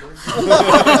 that's weird. No,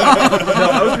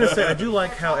 I was going to say, I do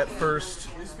like how at first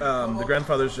the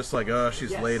grandfather's just like, oh,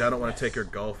 she's late. I don't want to take her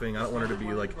golfing. I don't want her to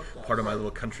be like part of my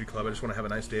little country club. I just want to have a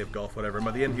nice day of golf, whatever. And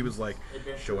by the end, he was like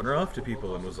showing her off to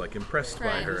people and was like impressed by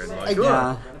Right. her and like,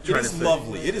 Yeah. It trying is to say-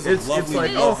 lovely. It is a It's lovely,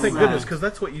 like, It oh, is. thank goodness, because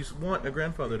that's what you want a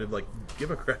grandfather to like give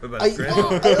a crap about his I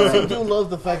grandfather. also do love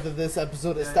the fact that this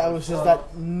episode establishes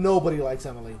that nobody likes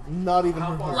Emily. Not even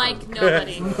her husband. Like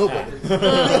nobody. Nobody.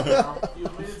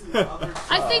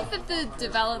 I think that the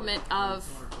development of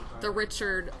the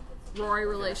Richard Rory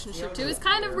relationship too is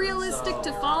kind of realistic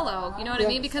to follow. You know what I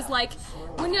mean? Because like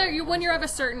when you're of a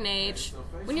certain age,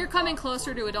 when you're coming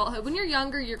closer to adulthood, when you're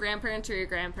younger, your grandparents or your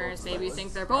grandparents maybe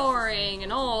think they're boring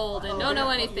and old and don't know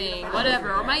anything,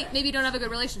 whatever, or maybe you don't have a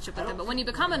good relationship with them. But when you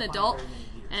become an adult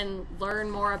and learn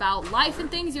more about life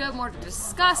and things, you have more to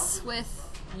discuss with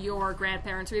your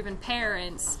grandparents or even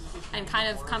parents and kind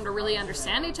of come to really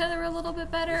understand each other a little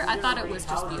bit better. I thought it was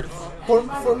just beautiful.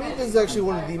 For me, this is actually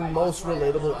one of the most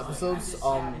relatable episodes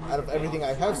out of everything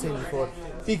I have seen before,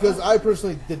 because I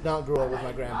personally did not grow up with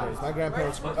my grandparents. My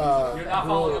grandparents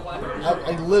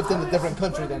I lived in a different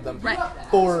country than them Right.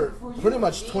 for pretty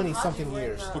much 20-something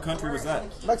years. What country was that?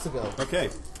 Mexico. Okay.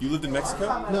 You lived in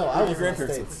Mexico? No, I was Your in the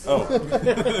grandparents. States.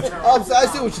 Oh. I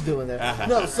see what you're doing there.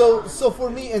 No, so for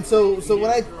me, and so when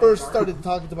I first started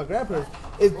talking to my grandparents,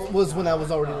 it was when I was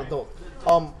already an adult.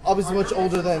 Obviously much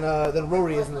older than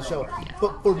Rory is in the show.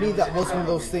 But for me, that was one of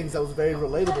those things that was very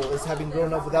relatable, is having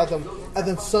grown up without them, and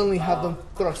then suddenly have them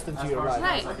thrust into your life,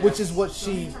 Right. which is what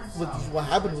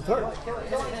happened with her.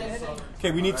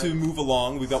 Okay, we need to move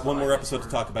along. We've got one more episode to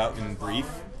talk about in brief.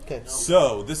 Okay.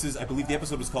 So, this is, I believe the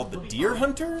episode was called The Deer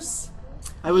Hunters?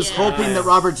 I was Yes. hoping that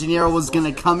Robert De Niro was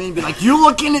going to come in and be like, you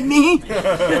looking at me?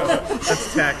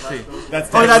 That's Taxi. That's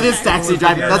Oh, that Taxi. is Taxi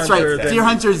Driver. That's right. Then Deer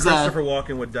Hunters, Christopher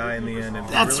Walken would die in the end and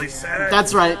that's, really sad.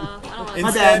 that's right. My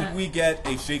Instead, bad. we get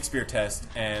a Shakespeare test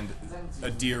and a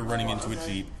deer running into a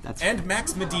jeep. That's and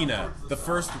Max Medina, the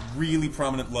first really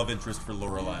prominent love interest for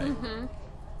Lorelai.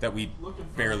 That we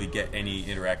barely get any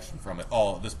interaction from at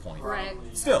all at this point. Right.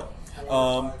 Still,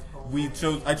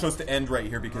 I chose to end right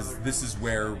here because this is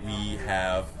where we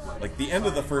have like the end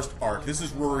of the first arc. This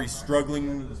is Rory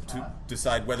struggling to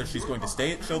decide whether she's going to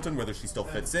stay at Chilton, whether she still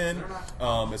fits in,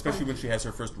 especially when she has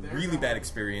her first really bad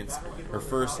experience. Her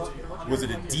first, was it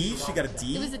a D? She got a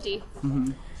D. It was a D.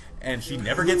 And she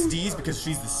never gets D's because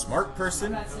she's the smart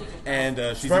person, and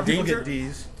she's Smart in people danger. get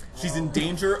D's. She's in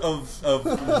danger of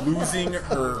losing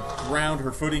her ground,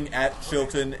 her footing at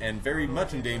Chilton, and very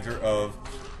much in danger of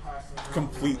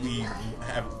completely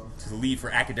have to leave for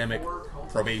academic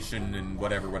probation and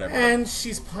whatever. And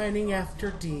she's pining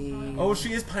after Dean. Oh,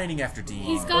 she is pining after Dean.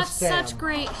 He's got Sam. such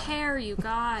great hair, you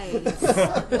guys.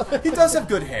 He does have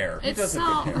good hair. He It's does so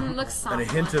have good hair. looks soft. And a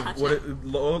hint of Touch what it.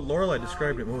 Lorelai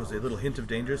described it. What was it? A little hint of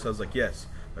danger. So I was like, yes,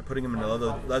 by putting him in a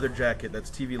leather jacket. That's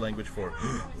TV language for,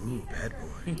 ooh, bad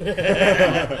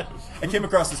boy. I came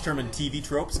across this term in TV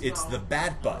tropes. It's the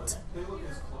bad butt.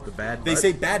 The bad They butt?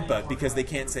 say bad butt because they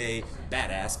can't say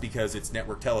badass because it's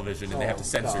network television and they have to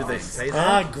censor Did they things. say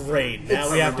that? Great.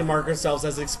 Now we have to mark ourselves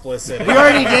as explicit. We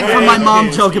already did from my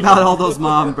mom joke about all those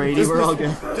mom, Brady. We're all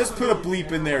good. Just put a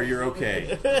bleep in there, you're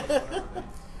okay.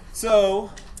 So,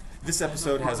 this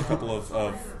episode has a couple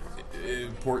of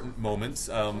important moments.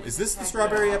 Is this the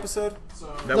strawberry episode?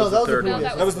 That No, was that the was third the one.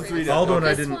 previous That was the 3 Aldo and I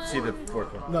This didn't one- see the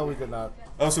fourth one. No, we did not.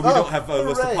 Oh, so we don't have a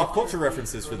list of hooray. pop culture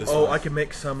references for this Oh, one. I can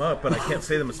make some up, but I can't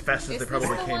say them as fast as Is they this probably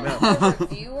the came one out. with the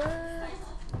reviewer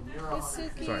with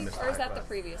Suki? Sorry, I missed or is that. that the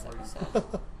previous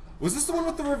episode? Was this the one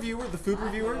with the reviewer, the food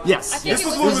reviewer? Yes. I think This it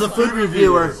was was one It was with the the food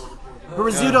reviewer. Her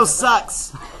risotto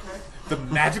sucks. The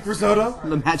magic risotto?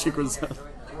 The magic risotto.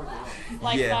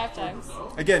 Like Yeah. 5 times.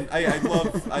 Again, I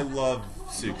love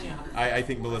Suki. I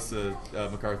think Melissa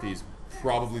McCarthy is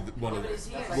probably one of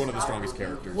the strongest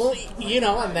characters. Well,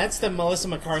 and that's the Melissa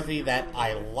McCarthy that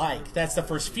I like. That's the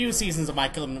first few seasons of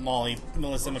Michael and Molly,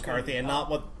 Melissa McCarthy, and not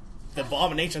what the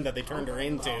abomination that they turned her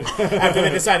into after they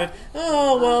decided,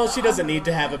 oh, well, she doesn't need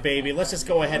to have a baby. Let's just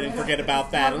go ahead and forget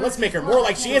about that, and let's make her more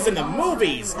like she is in the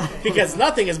movies, because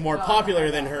nothing is more popular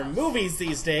than her movies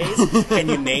these days. Can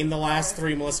you name the last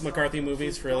 3 Melissa McCarthy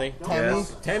movies, really? Tammy.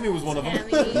 Yes. Tammy was one of them.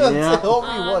 Tammy. Yeah. Help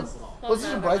me once. Was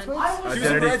it in Bridesmaids? She was in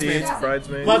Identity Bridesmaids. Thieves,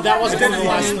 Bridesmaids. But that wasn't one of the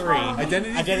last Identity 3.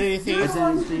 Identity Identity Thieves?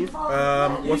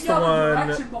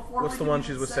 What's the one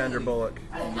she's with Sandra Bullock?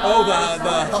 Oh,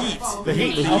 the Heat. The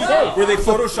Heat. Where they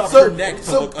photoshopped her neck to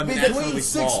So look unnaturally between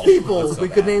 6 small. people, we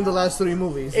could name the last 3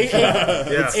 movies.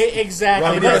 Yeah. Exactly.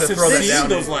 Robin Yes, had to I've throw that seen down.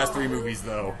 those last 3 movies,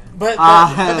 though. But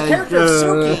the character of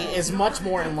Suki is much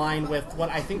more in line with what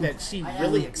I think that she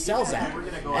really excels at.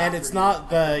 And it's not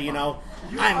the,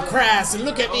 I'm crass and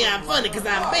look at me, I'm funny because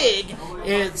I'm big.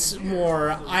 It's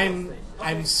more, I'm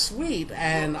sweet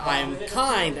and I'm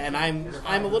kind and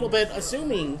I'm a little bit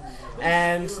assuming.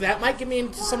 And that might get me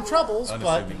into some troubles,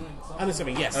 Unassuming. but...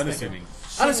 Unassuming, yes. thank you. Unassuming.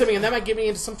 Unassuming, and that might get me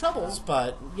into some troubles,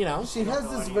 but, She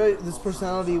has this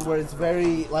personality where it's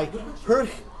very like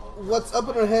what's up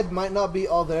in her head might not be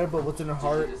all there, but what's in her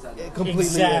heart it completely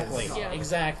Exactly. is.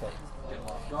 Exactly.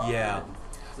 Yeah.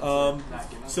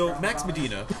 So Max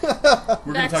Medina,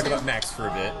 we're going to talk about Max for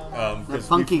a bit. 'Cause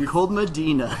Funky we've- cold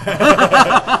Medina.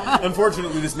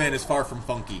 Unfortunately, this man is far from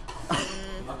funky.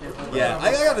 Yeah,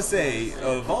 I gotta say,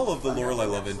 of all of the Lorelai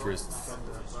love interests,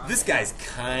 this guy's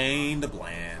kinda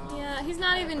bland. Yeah, he's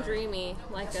not even dreamy,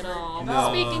 like, at all. No.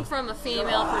 Speaking from a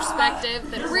female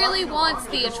perspective that really wants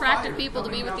the attractive people to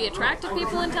be with the attractive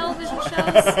people in television shows,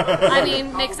 I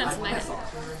mean, makes sense in my head.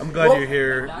 I'm glad you're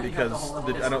here because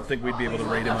I don't think we'd be able to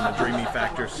rate him on the dreamy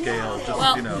factor scale. Just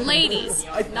Well, you know, ladies,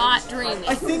 not dreamy.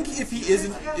 I think if he is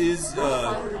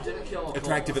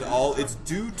attractive at all, it's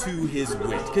due to his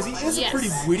wit. Because he is a Yes. pretty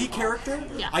witty character.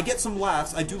 Yeah. I get some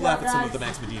laughs. I do laugh at some of the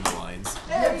Max Medina lines.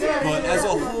 But as a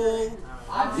whole,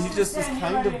 he just is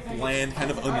kind of bland,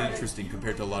 kind of uninteresting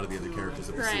compared to a lot of the other characters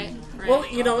that we've Right, seen. right. Well,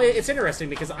 it's interesting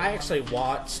because I actually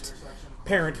watched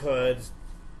Parenthood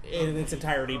in its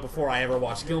entirety before I ever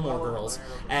watched Gilmore Girls,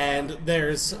 and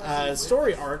there's a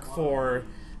story arc for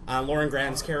Lauren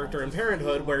Graham's character in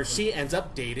Parenthood where she ends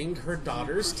up dating her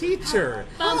daughter's teacher.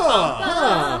 Bum, bum,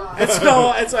 bum.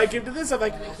 And so I came to this, I'm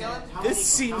like, this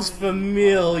seems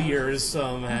familiar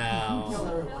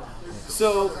somehow.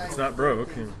 So, it's not broke.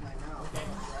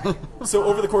 So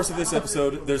over the course of this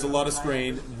episode, there's a lot of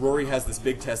strain. Rory has this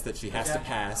big test that she has to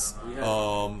pass,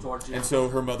 and so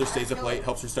her mother stays up late,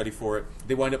 helps her study for it.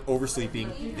 They wind up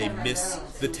oversleeping. They miss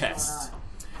the test.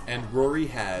 And Rory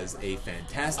has a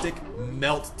fantastic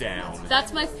meltdown.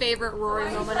 That's my favorite Rory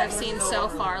moment I've seen so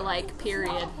far, like,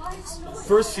 period.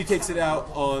 First, she takes it out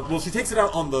on... Well, she takes it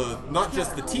out on the... Not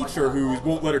just the teacher who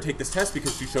won't let her take this test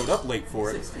because she showed up late for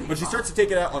it, but she starts to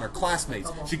take it out on her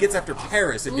classmates. She gets after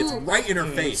Paris and gets right in her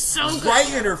face. So good.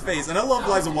 Right in her face. And I love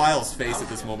Liza Wiles' face at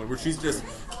this moment, where she's just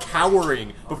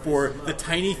cowering before the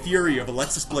tiny fury of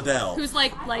Alexis Bledel. Who's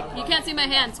like, you can't see my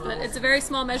hands, but it's a very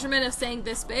small measurement of saying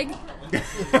this big.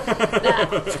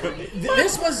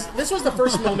 This was the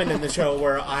first moment in the show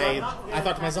where I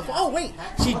thought to myself, oh wait,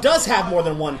 she does have more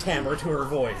than one timbre to her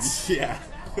voice. Yeah.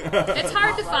 It's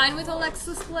hard to find with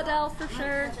Alexis Bledel for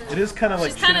sure. It is kind of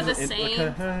like She's kind of the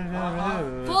same.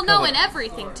 Well, no, in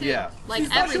everything too. Yeah, like she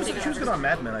everything. was good on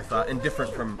Mad Men, I thought, and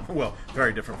different from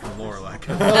very different from Lorelai.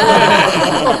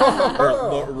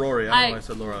 Or Rory. I don't know why I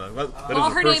said Lorelai. But it was Well,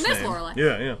 her first name is Lorelai.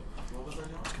 Yeah.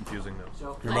 confusing them.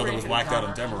 Your mother was whacked out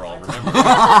on Demerol, remember?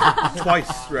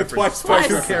 Twice reference. Twice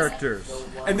Two reference. characters.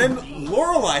 And then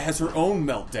Lorelai has her own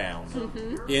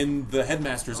meltdown in the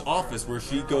headmaster's office, where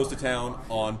she goes to town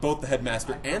on both the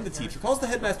headmaster and the teacher. Calls the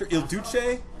headmaster Il Duce.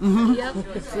 Yep.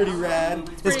 Pretty rad.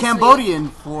 It's Pretty Cambodian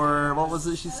for, what was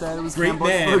it she said? It was Great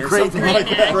Cambodian. man for or great something man. like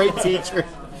that. Great teacher.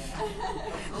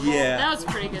 Yeah. That was a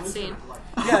pretty good scene.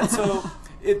 Yeah, so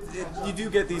you do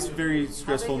get these very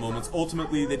stressful moments.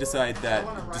 Ultimately, they decide that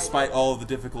despite all of the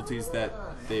difficulties that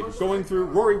they're going through,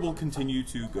 Rory will continue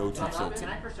to go to Chilton,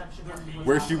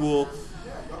 where she will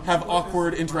have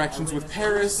awkward interactions with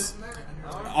Paris,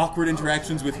 awkward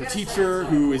interactions with her teacher,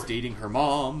 who is dating her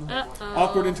mom,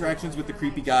 awkward interactions with the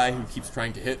creepy guy who keeps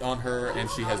trying to hit on her, and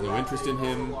she has no interest in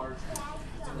him.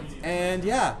 And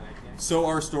yeah, so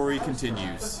our story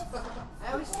continues.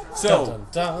 So, Dun,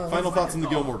 dun, dun. final thoughts on the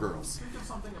Gilmore Girls.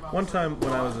 One time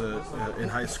when I was in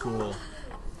high school,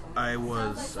 I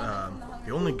was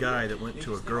the only guy that went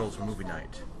to a girls' movie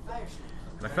night.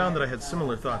 And I found that I had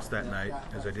similar thoughts that night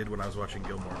as I did when I was watching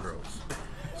Gilmore Girls.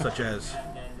 Such as...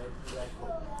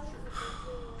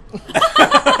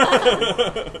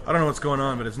 I don't know what's going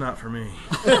on, but it's not for me.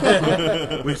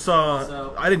 We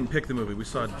saw... I didn't pick the movie. We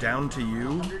saw Down to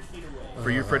You. For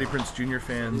you Freddie Prinze Jr.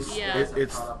 fans, Yeah.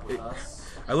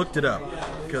 I looked it up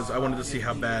because I wanted to see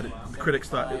how bad the critics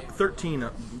thought. 13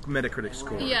 Metacritic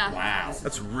score. Yeah. Wow.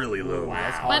 That's really low.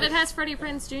 But it has Freddie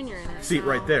Prinze Jr. in it. See, so-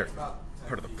 right there.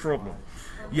 Part of the problem.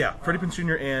 Yeah, Freddie Prinze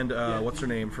Jr. and what's her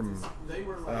name from...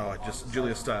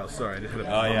 Julia Stiles. Sorry, I just had a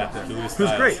Oh, yeah, moment there. Julia Who's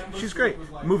Stiles. great. She's great.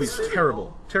 Movie's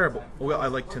terrible. Terrible. Well, I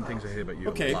like 10 Things I Hate About You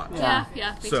Okay. a lot.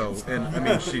 Yeah, me So, too. and I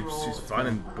mean, she's fine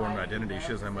in Born Identity. She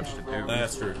doesn't have much to do.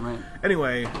 That's true.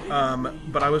 Anyway,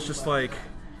 but I was just like,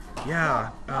 yeah,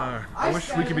 I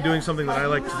wish we could be doing something that I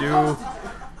like to do.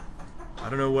 I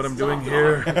don't know what I'm doing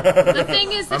here. The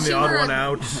thing is that I'm the you odd were one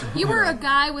out. You were a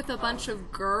guy with a bunch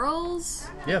of girls.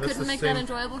 Yeah, that's Couldn't the make same- that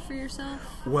enjoyable for yourself.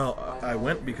 Well, I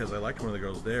went because I liked one of the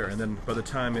girls there, and then by the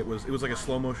time it was like a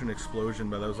slow motion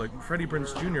explosion. But I was like, Freddie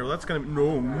Prinze Jr. Well, that's gonna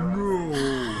no.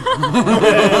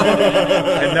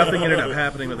 And nothing ended up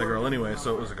happening with the girl anyway,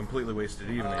 so it was a completely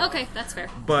wasted evening. Okay, that's fair.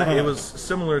 But it was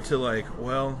similar to like,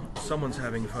 well, someone's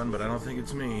having fun, but I don't think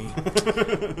it's me.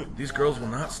 These girls will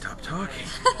not stop talking.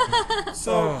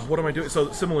 So what am I doing?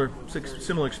 So similar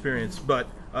experience, but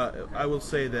I will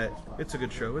say that it's a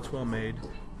good show. It's well made.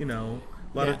 You know,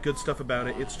 a lot of good stuff about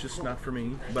it. It's just not for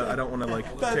me. But I don't want to like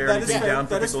tear That is anything fair. down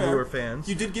for That is people who fair. are fans.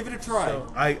 You did give it a try. So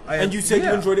I and you said you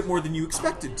yeah. enjoyed it more than you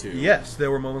expected to. Yes, there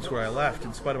were moments where I laughed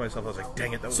in spite of myself. I was like,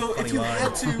 dang it, that was So a funny if you line.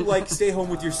 had to like stay home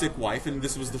with your sick wife and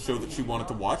this was the show that she wanted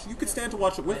to watch, you could stand to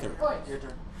watch it with her.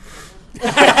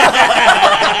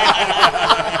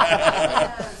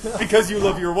 Because you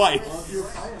love your wife.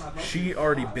 She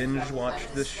already binge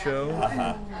watched this show.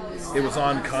 It was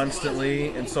on constantly,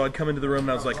 and so I'd come into the room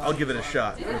and I was like, I'll give it a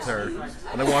shot with her.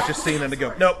 And I watch a scene and I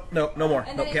go, nope, no more,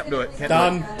 nope, can't do it, can't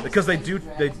Done. do it. Because they do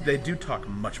talk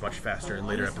much faster in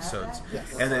later episodes,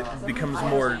 and it becomes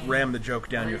more ram the joke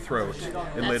down your throat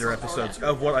in later episodes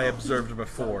of what I observed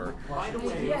before.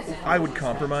 I would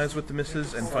compromise with the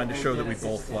missus and find a show that we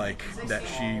both like that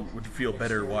she would feel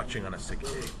better watching on a sick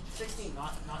day.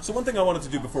 So one thing I wanted to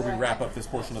do before we wrap up this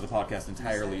portion of the podcast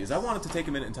entirely is I wanted to take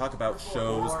a minute and talk about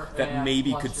shows that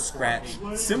maybe could scratch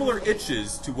similar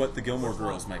itches to what the Gilmore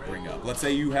Girls might bring up. Let's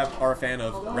say you are a fan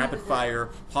of rapid-fire,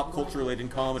 pop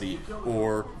culture-related comedy,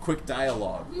 or quick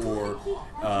dialogue, or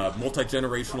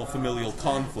multi-generational familial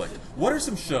conflict. What are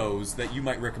some shows that you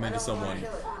might recommend to someone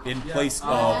in place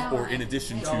of or in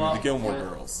addition to the Gilmore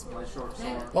Girls?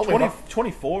 Well,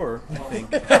 24, I think.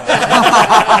 That's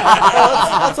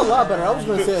a lot better. I was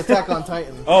going to say Attack on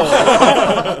Titan.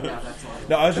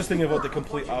 No, I was just thinking of what the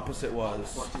complete opposite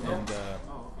was, and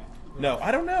no,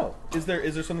 I don't know. Is there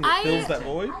something that fills that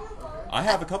void? I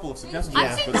have a couple of suggestions. I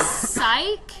think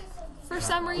Psych, for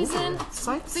some reason.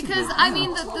 Because, I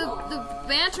mean, the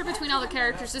banter between all the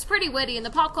characters is pretty witty, and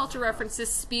the pop culture references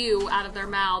spew out of their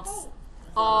mouths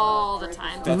all the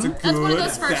time. That's one of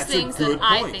those first things that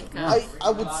I think of. I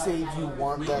would say if you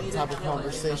want that type of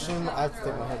conversation, I have to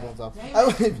take my headphones off.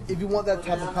 If you want that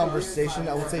type of conversation,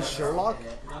 I would say Sherlock.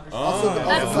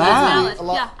 That's valid. A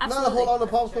lot, Yeah, not a absolutely. whole lot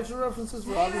of pop culture references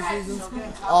for obvious reasons.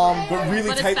 But really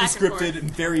But it's tightly back and scripted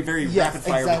and very, very Yes, rapid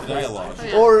fire exactly. with the dialogue.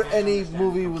 Yeah. Or any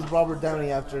movie with Robert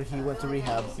Downey after he went to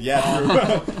rehab.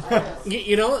 Yeah, true.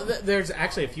 You know, there's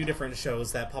actually a few different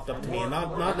shows that popped up to me, and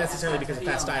not necessarily because of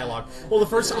fast dialogue. Well, the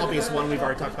first obvious one we've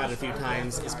already talked about a few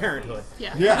times is Parenthood.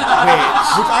 Yeah. Yeah,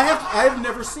 which I have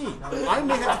never seen. I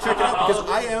may have to check it out because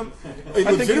I am a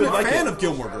legitimate like fan it. of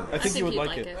Gilmore Girls. I think you would you'd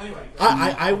like it.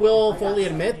 I will fully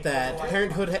admit that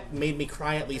Parenthood made me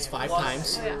cry at least 5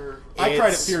 times. I cried at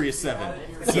It's- Furious 7.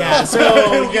 Yeah, so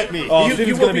Don't get me. Oh, You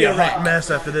Steven's will gonna be be a a wreck. hot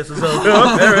mess after this. Is over.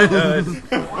 Oh, Parenthood.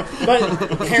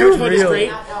 But Parenthood is real.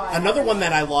 great. Another one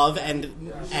that I love and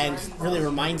really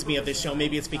reminds me of this show,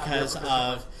 maybe it's because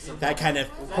of that kind of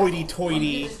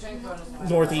hoity-toity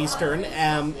Northeastern,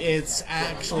 it's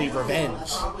actually Revenge.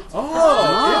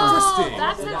 Oh, interesting.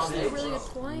 That's actually a really good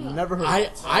point. Never heard.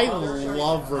 I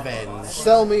love Revenge.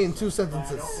 Sell me in 2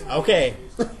 sentences. Okay.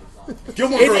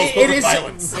 Gilmore Girls, but with is,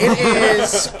 violence. it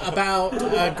is about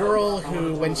a girl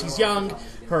who, when she's young,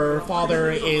 her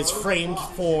father is framed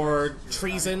for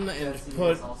treason and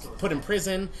put in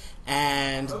prison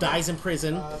and dies in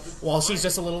prison while she's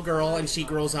just a little girl, and she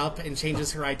grows up and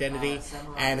changes her identity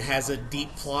and has a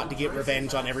deep plot to get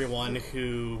revenge on everyone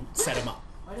who set him up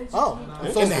Oh,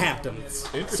 in the Hamptons.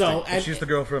 So and She's the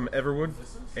girl from Everwood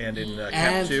and in Cap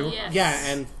and 2. Yes.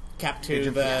 yeah, and Cap 2,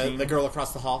 Agent the 15. girl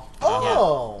across the hall.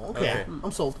 oh, okay. Yeah.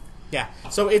 I'm sold. Yeah,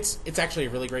 so it's actually a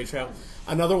really great show.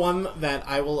 Another one that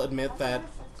I will admit that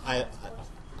I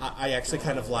actually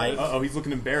kind of like. Oh, he's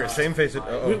looking embarrassed. Same face.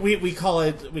 We call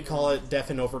it deaf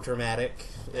and over dramatic.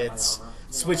 It's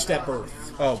Switched at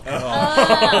Birth. Oh,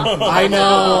 God. I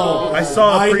know. I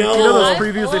saw I you know know. those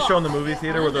previews they show in the movie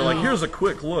theater where they're like, here's a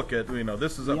quick look at,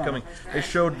 this is upcoming. They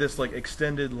showed this like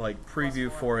extended like preview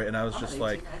for it, and I was just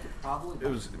like, it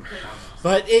was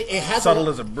But it has subtle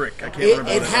a, as a brick. I can't it,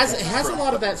 remember. it has a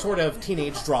lot of that sort of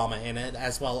teenage drama in it,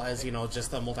 as well as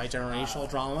just the multi-generational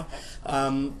drama.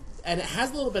 And it has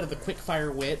a little bit of the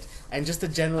quick-fire wit, and just the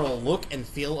general look and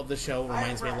feel of the show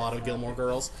reminds me a lot of Gilmore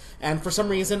Girls. And for some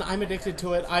reason, I'm addicted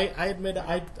to it. I admit,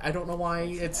 I don't know why.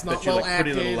 It's not Bet you well like Pretty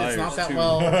acted. Little It's not Liars, that too.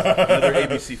 well. Another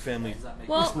ABC Family.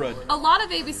 Well, Rudd. a lot of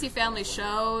ABC Family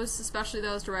shows, especially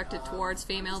those directed towards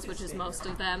females, which is most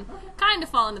of them, kind of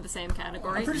fall into the same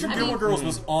category. I'm pretty sure I Gilmore mean, Girls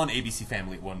was on ABC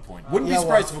Family at one point. Wouldn't be Yeah,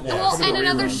 surprised if it was. well, and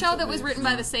another show that was written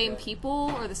by the same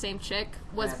people or the same chick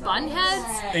was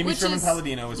Bunheads, Amy which Sherman is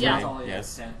Palladino is yeah. her name.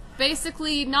 Yes.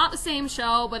 basically not the same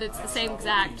show, but it's the same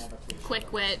exact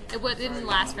quick wit. It didn't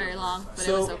last very long, but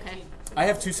it was okay. I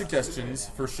have 2 suggestions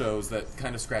for shows that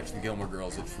kind of scratch the Gilmore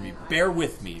Girls itch for me. Bear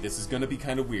with me. This is going to be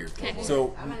kind of weird. Okay.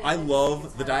 So, I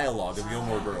love the dialogue of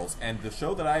Gilmore Girls, and the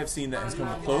show that I have seen that has come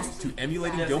close to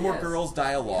emulating Gilmore Girls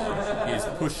dialogue is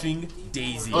Pushing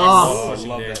Daisy. Oh. I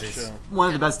love that show. One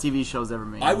of the best TV shows ever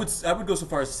made. I would go so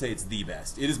far as to say it's the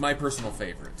best. It is my personal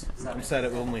favorite. I'm sad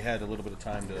it only had a little bit of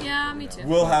time to. Yeah, me too.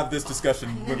 We'll have this discussion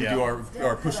when we Yeah. do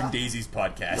our Pushing Daisies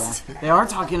podcast. They are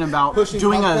talking about Pushing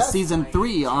doing a podcast? season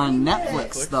 3 on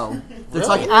Netflix, though. They're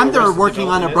talking, and they're working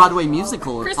on a Broadway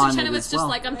musical Kristen on it Chenoweth's as well. just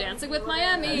like, I'm dancing with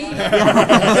Miami.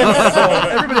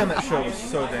 Everybody on that show was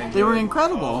so dang They good. were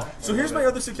incredible. So here's my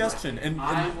other suggestion, and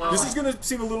this is going to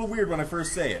seem a little weird when I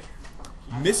first say it.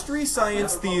 Mystery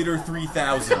Science Theater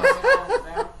 3000.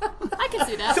 I can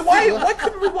see that. So why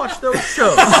couldn't we watch those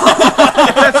shows?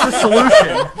 If that's the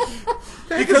solution.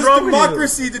 Because wrong with you?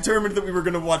 democracy determined that we were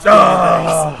going to watch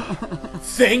Gilmore Girls.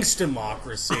 Thanks,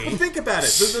 democracy. Think about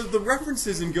it. The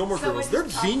references in Gilmore Girls, they're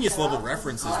genius level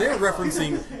references. They're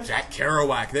referencing Jack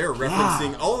Kerouac. They're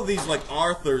referencing all of these like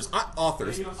authors.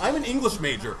 I'm an English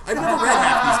major. I've never read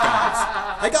half these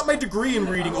guys. I got my degree in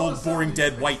reading old, boring,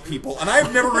 dead white people, and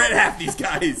I've never read half these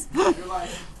guys.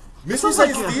 Mystery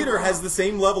Science Theater has the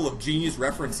same level of genius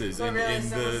references in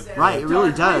the... Right, it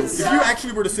really does. If you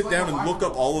actually were to sit down and look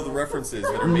up all of the references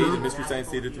that are made in Mystery Science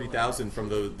Theater 3000 from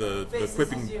the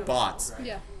quipping bots,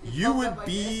 Yeah. you would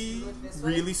be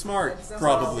really smart,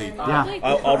 probably. Yeah.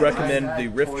 I'll recommend the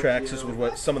riff tracks. This is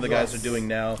what some of the guys are doing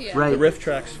now. Yeah. Right. The riff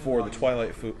tracks for the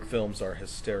Twilight films are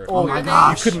hysterical. Oh my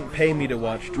gosh. You couldn't pay me to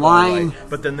watch Twilight, Line.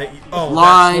 but then that's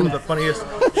Line. one of the funniest.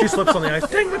 She slips on the ice.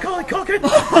 Dang, Macaulay Culkin!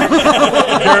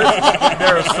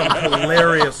 there are some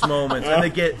hilarious moments, and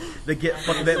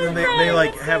they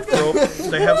like have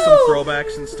they have some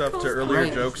throwbacks and stuff to earlier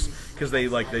Right. jokes because they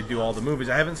do all the movies.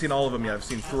 I haven't seen all of them yet. I've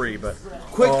seen 3, but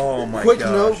Quick, oh my quick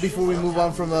gosh. note before we move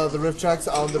on from the Riff Tracks.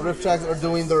 The Riff Tracks are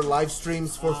doing their live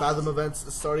streams for Fathom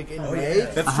events starting in May.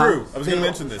 That's true. I was going to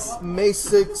mention this. May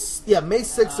 6th. Yeah, May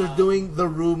 6th they're doing The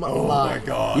Room Oh my live.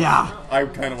 god. Yeah. I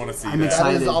kind of want to see I'm that.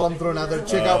 excited. That is all I'm throwing out there.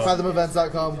 Check out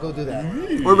fathomevents.com. Go do that.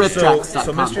 Or So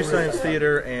rifftracks.com. Mystery Science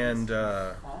Theater and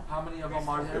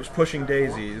it was Pushing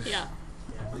Daisies. Yeah.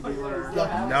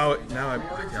 Now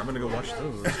I'm gonna go watch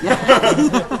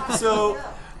those. So,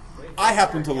 I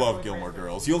happen to love Gilmore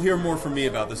Girls. You'll hear more from me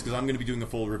about this because I'm going to be doing a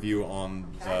full review on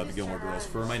the Gilmore Girls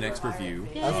for my next review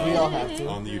As we all have to.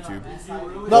 on the YouTube.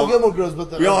 Not Gilmore Girls, but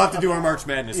the... We all have to do our March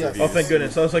Madness Yes. reviews. Oh, thank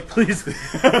goodness! I was like, please,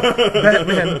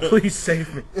 Batman, please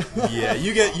save me. Yeah,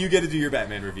 you get to do your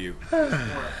Batman review.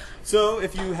 So,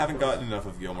 if you haven't gotten enough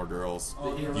of Gilmore Girls,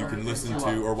 you can listen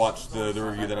to or watch the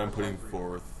review that I'm putting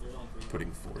forth.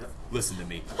 Listen to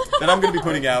me. That I'm going to be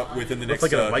putting out within the next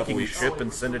It's like a couple Viking weeks. ship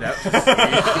and send it out to sea.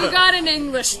 You got an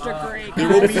English degree. There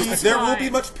will be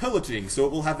much pillaging, so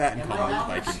it will have that in common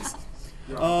with the Vikings.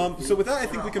 So with that, I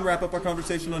think we can wrap up our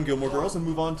conversation on Gilmore Girls and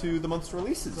move on to the month's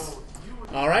releases.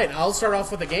 All right, I'll start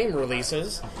off with the game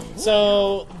releases.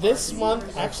 So this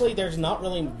month, actually, there's not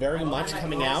really very much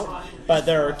coming out, but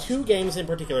there are 2 games in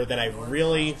particular that I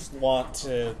really want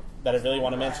to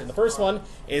mention. The first one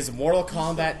is Mortal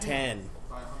Kombat 10,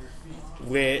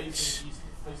 which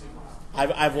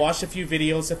I've watched a few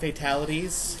videos of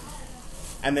fatalities,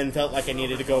 and then felt like I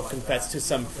needed to go confess to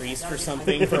some priest or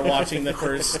something for watching those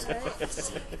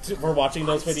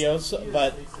videos.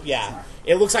 But yeah,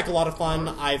 it looks like a lot of fun.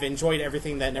 I've enjoyed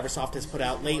everything that Neversoft has put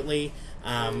out lately.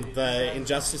 The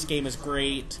Injustice game is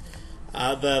great.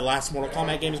 The last Mortal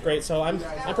Kombat game is great. So I'm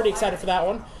pretty excited for that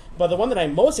one. But the one that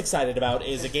I'm most excited about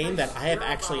is a game that I have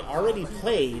actually already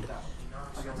played,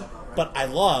 but I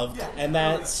loved, and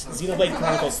that's Xenoblade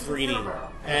Chronicles 3D.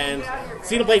 And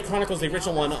Xenoblade Chronicles, the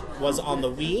original one, was on the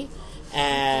Wii,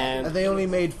 And and they only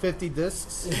made 50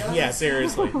 discs. yeah,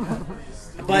 seriously.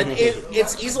 But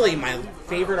it's easily my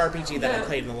favorite RPG that I've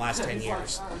played in the last 10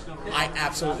 years. I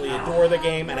absolutely adore the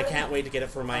game, and I can't wait to get it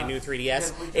for my new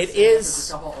 3DS. It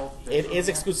is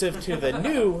exclusive to the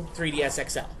new 3DS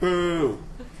XL. Boo!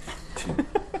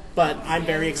 But I'm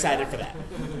very excited for that.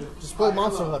 Just play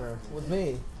Monster Hunter with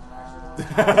me.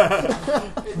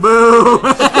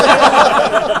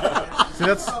 See,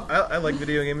 I like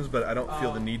video games, but I don't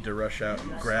feel the need to rush out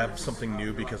and grab something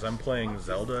new because I'm playing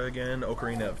Zelda again,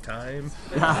 Ocarina of Time.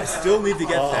 I still need to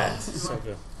get that. So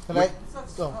good. Can I?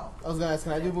 So, I was gonna ask,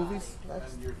 can I do movies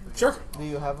next? Sure. Do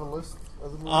you have a list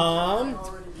of the movies?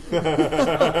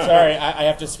 Sorry, I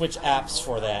have to switch apps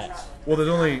for that. Well, there's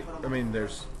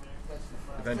Avengers.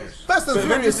 Fast and But Furious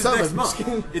Avengers is 7. next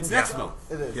month. It's next month.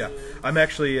 It is. Yeah, I'm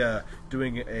actually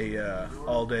doing a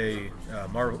all-day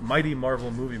Mighty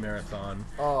Marvel movie marathon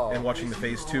and watching the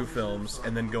Phase 2 films,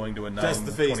 and then going to a 9:25. Just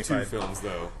the Phase 2 films,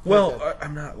 though. Well,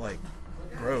 I'm not like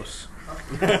gross.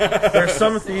 There are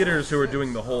some theaters who are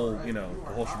doing the whole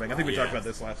shebang. I think we talked about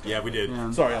this last time. Yeah, we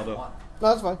did. Sorry, Aldo. No,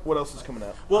 that's fine. What else is coming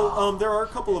out? Well, there are a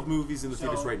couple of movies in the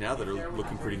theaters right now that are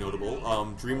looking pretty notable.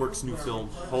 DreamWorks' new film,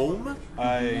 Home.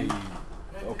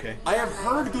 Okay. I have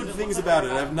heard good things about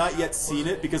it. I have not yet seen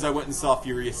it because I went and saw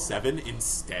Furious 7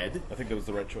 instead. I think that was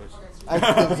the right choice.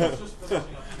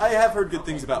 I have heard good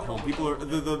things about Home. People are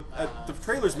the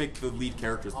trailers make the lead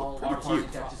characters look pretty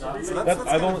cute. So that's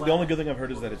The only good thing I've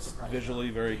heard is that it's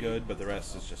visually very good, but the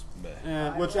rest is just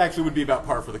meh. which actually would be about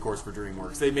par for the course for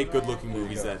DreamWorks. They make good-looking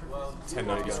movies that tend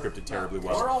not to be scripted terribly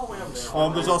well.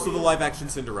 There's also the live-action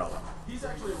Cinderella.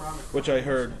 Which I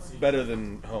heard better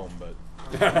than Home, but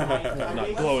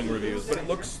not glowing reviews. But it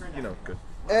looks, good.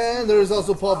 And there's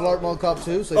also Paul Blart Mall Cop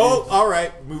 2. So Oh, all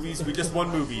right, movies. We just won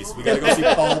movies. We gotta go see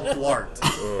Paul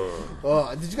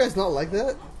Blart. did you guys not like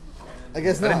that? I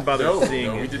guess I not. didn't bother No,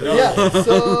 seeing we it. did not. Yeah.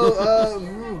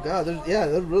 So, God,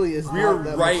 there really is. We're not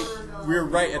that right. much. We're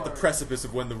right at the precipice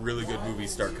of when the really good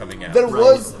movies start coming out. There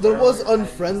was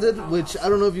Unfriended, which I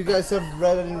don't know if you guys have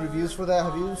read any reviews for that.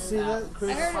 Have you seen that,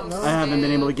 Chris? No. I haven't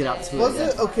been able to get out to Was it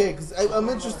yet. it okay? Because I'm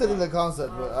interested in the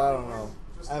concept, but I don't know.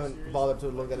 I haven't bothered to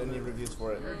look at any reviews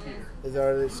for it. Is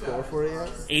there a score for it yet?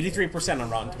 83% on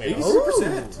Rotten Tomatoes.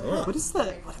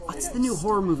 83%. What's the new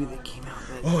horror movie that came out?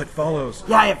 Oh, It Follows.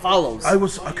 Yeah, It Follows. I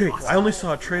only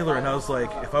saw a trailer and I was like,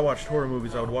 if I watched horror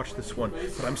movies, I would watch this one,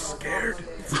 but I'm scared.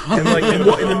 And like in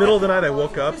the middle of the night, I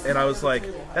woke up and I was like,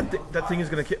 that thing is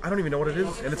gonna kill. I don't even know what it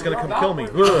is, and it's gonna come kill me.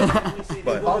 Ugh.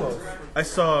 But I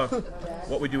saw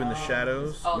What We Do in the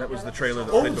Shadows. And that was the trailer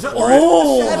that played before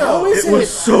it. It was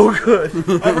so good.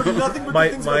 I've heard nothing but My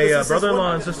good things about this.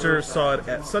 brother-in-law and sister saw it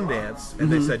at Sundance,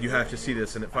 and they said you have to see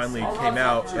this, and it finally came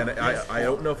out. And I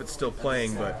don't know if it's still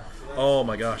playing, but oh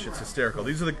my gosh, it's hysterical.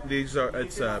 It's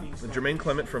Jermaine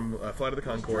Clement from Flight of the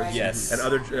Conchords, Yes. and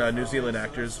other New Zealand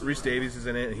actors. Rhys Davies is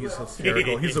in it, and he's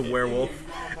hysterical. He's a werewolf,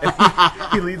 and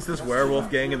he leads this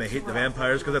werewolf gang, and they hate the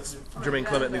vampires because that's Jermaine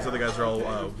Clement, and these other guys are all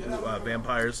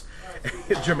vampires.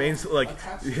 Jermaine's like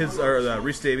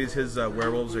Rhys Davies, his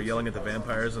werewolves are yelling at the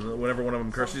vampires, and whenever one of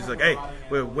them curses, he's like, "Hey,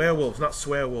 we're werewolves, not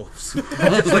swearwolves."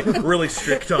 It's like really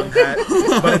strict on that,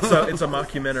 but it's a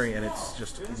mockumentary, and it's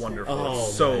just wonderful.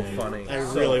 It's so funny. I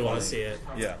So really want to funny. see it.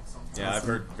 Yeah. Yeah, I've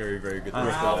heard very, very good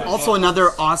things. Also, another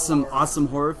awesome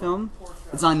horror film.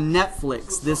 It's on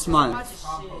Netflix this month.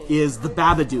 Is The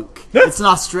Babadook. It's an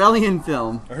Australian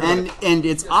film, and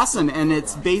it's awesome. And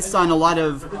it's based on a lot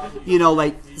of,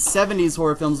 like 70s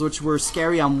horror films, which were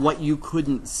scary on what you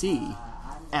couldn't see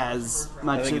as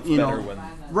much. I think it's better when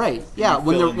Right? Yeah.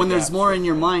 When fill in the there's gaps. more in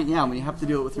your mind. Yeah. When you have to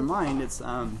do it with your mind, it's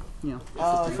So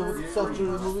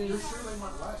self-drew movies.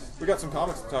 We got some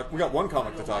comics to talk. We got one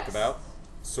comic to talk about,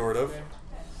 sort of.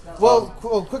 Well,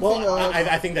 quick Well, thing.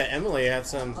 I think that Emily had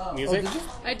some music. did you?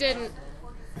 I didn't.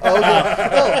 Oh, okay.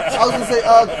 I was gonna say,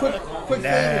 quick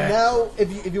thing. Now,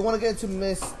 if you want to get into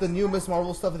the new Miss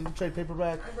Marvel stuff, I think trade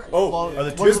paperback. Oh, Are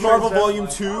the two Miss Marvel trades out? Volume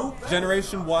 2,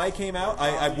 Generation Y came out.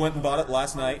 I went and bought it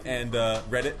last night and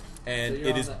read it, and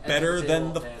it is better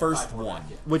than the first one.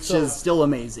 which is still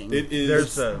amazing. It is.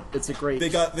 there's a It's a great. They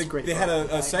got it's a great they had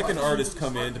book. a second artist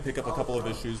come in to pick up a couple of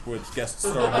issues which guest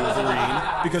star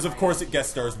Wolverine, because of course it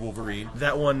guest stars Wolverine.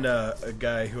 that one a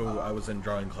guy who I was in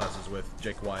drawing classes with,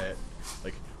 Jake Wyatt.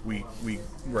 Like we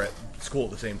were at school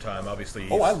at the same time. Obviously.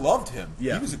 Oh, I loved him.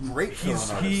 Yeah, He was a great villain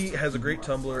artist. He has a great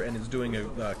Tumblr and is doing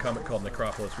a comic called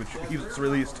Necropolis, which he's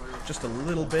released just a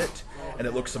little bit, and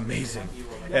it looks amazing.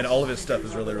 And all of his stuff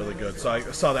is really, really good. So I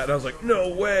saw that and I was like, no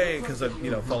way, because I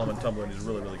follow him on Tumblr and he's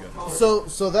really, really good.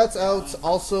 So that's out.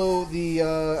 Also, the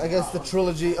I guess the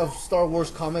trilogy of Star Wars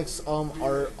comics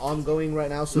are ongoing right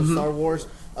now. So Star Wars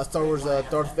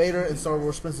Darth Vader and Star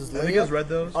Wars Princess Leia. Have you guys read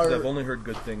those? 'Cause are- I've only heard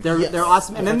good things. They're Yes. they're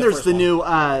awesome. And then the there's first the one.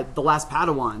 new The Last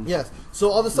Padawan. Yes. So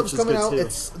all the stuff's is coming good,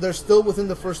 out. too. They're still within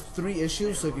the first 3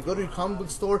 issues. So if you go to your comic book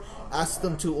store, ask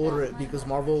them to order it because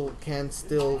Marvel can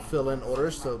still fill in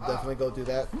orders. So definitely go do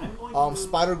that.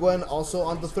 Spider-Gwen also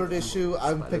on the 3rd issue.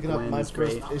 I'm picking up Spider-Gwen my is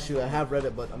first great. issue. I have read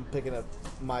it, but I'm picking up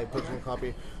my personal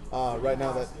copy right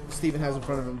now that Steven has in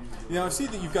front of him. I see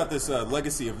that you've got this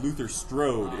legacy of Luther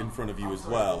Strode in front of you as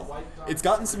well. It's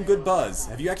gotten some good buzz.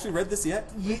 Have you actually read this yet?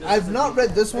 I've not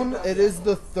read this one. It is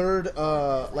the 3rd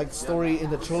story in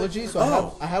the trilogy.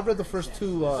 So I have read the first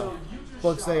 2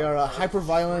 books. They are hyper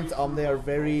violent. They are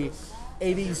very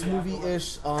 80s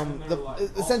movie-ish.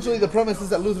 Essentially, the premise is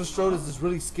that Luther Strode is this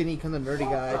really skinny, kind of nerdy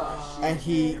guy, and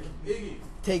he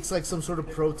takes like some sort of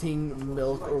protein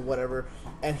milk or whatever,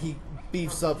 and he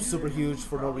beefs up super huge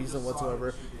for no reason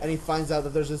whatsoever. And he finds out that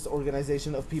there's this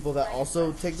organization of people that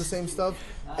also take the same stuff,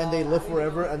 and they live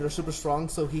forever, and they're super strong.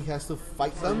 So he has to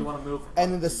fight them.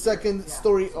 And in the second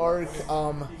story arc,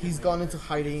 he's gone into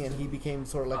hiding, and he became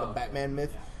sort of like a Batman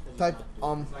myth type,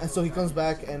 and so he comes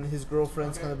back and his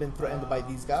girlfriend's kind of been threatened by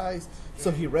these guys, so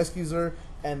he rescues her,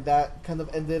 and that kind of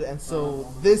ended. And so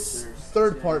this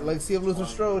 3rd part, Legacy of Luther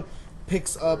Strode,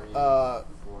 picks up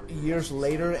years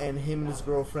later, and him and his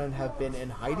girlfriend have been in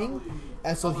hiding,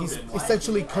 and so he's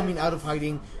essentially coming out of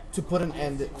hiding to put an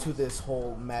end to this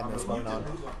whole madness going on.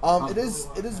 It is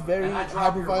very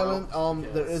hyper violent.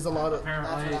 There's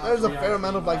a fair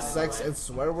amount of like sex and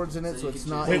swear words in it, so it's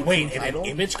not Wait, in an title.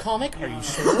 Image comic? Are you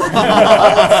sure?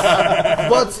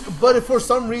 But if for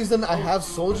some reason I have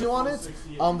sold you on it,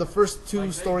 the first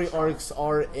 2 story arcs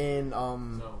are in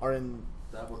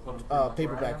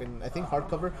paperback and I think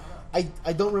hardcover.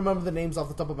 I don't remember the names off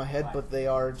the top of my head, but they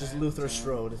are just Luther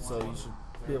Strode, so you should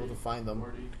be able to find them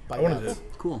by I wanted now.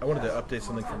 to update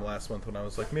something from last month when I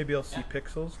was like, maybe I'll see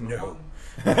Pixels. No,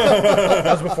 that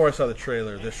was before I saw the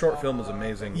trailer. The short film was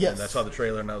amazing, Yes. and I saw the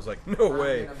trailer and I was like, no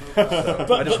way. So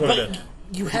I just wanted to.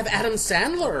 You have Adam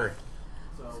Sandler.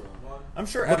 I'm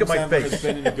sure Look Adam at my Sandler face. has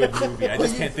been in a good movie. I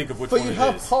just can't think of which But one you it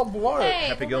have is. Paul Blart. Hey,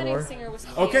 Happy The Wedding Gilmore? Singer was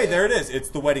cute. Okay, there it is. It's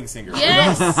The Wedding Singer.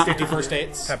 Yes! 50 First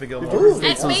Dates. Happy Gilmore. Ooh.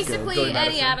 It's sounds basically good.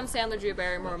 any Adam Sandler Drew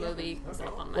Barrymore movie. Is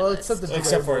up on my Well, list.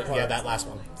 Except for, that last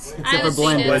one. I haven't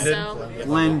seen it, Blended. so.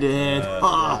 Blended.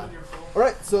 All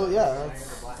right, so yeah,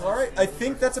 that's, All right, I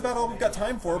think that's about all we've got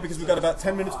time for because we've got about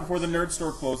 10 minutes before the nerd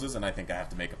store closes, and I think I have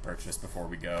to make a purchase before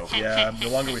we go. Yeah, the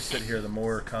longer we sit here, the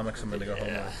more comics I'm going to go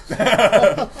home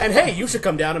with. And hey, you should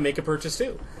come down and make a purchase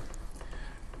too.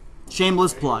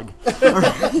 Shameless plug.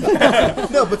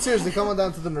 no, but seriously, come on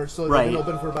down to the nerd store. They've Right. been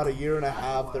open for about 1.5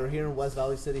 years. They're here in West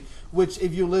Valley City, which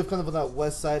if you live kind of on that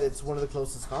west side, it's one of the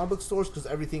closest comic book stores because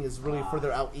everything is really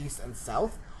further out east and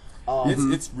south.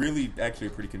 It's really actually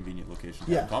a pretty convenient location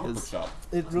for Yeah. a comic book shop.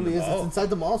 It really is. It's inside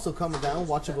the mall, so come down,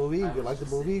 watch a movie. If you like the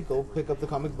movie, go pick up the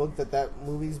comic book that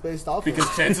movie's based off Because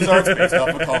chances are it's based off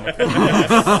a comic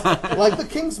book. of. Like The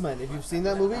Kingsman. If you've seen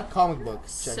that movie, comic book.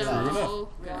 Check it out. So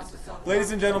good.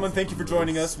 Ladies and gentlemen, thank you for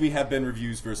joining us. We have been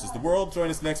Reviews versus the World. Join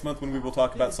us next month when we will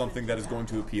talk about something that is going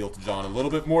to appeal to John a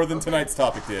little bit more than tonight's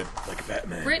topic did. Like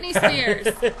Batman. Britney Spears.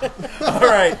 All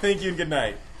right, thank you and good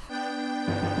night.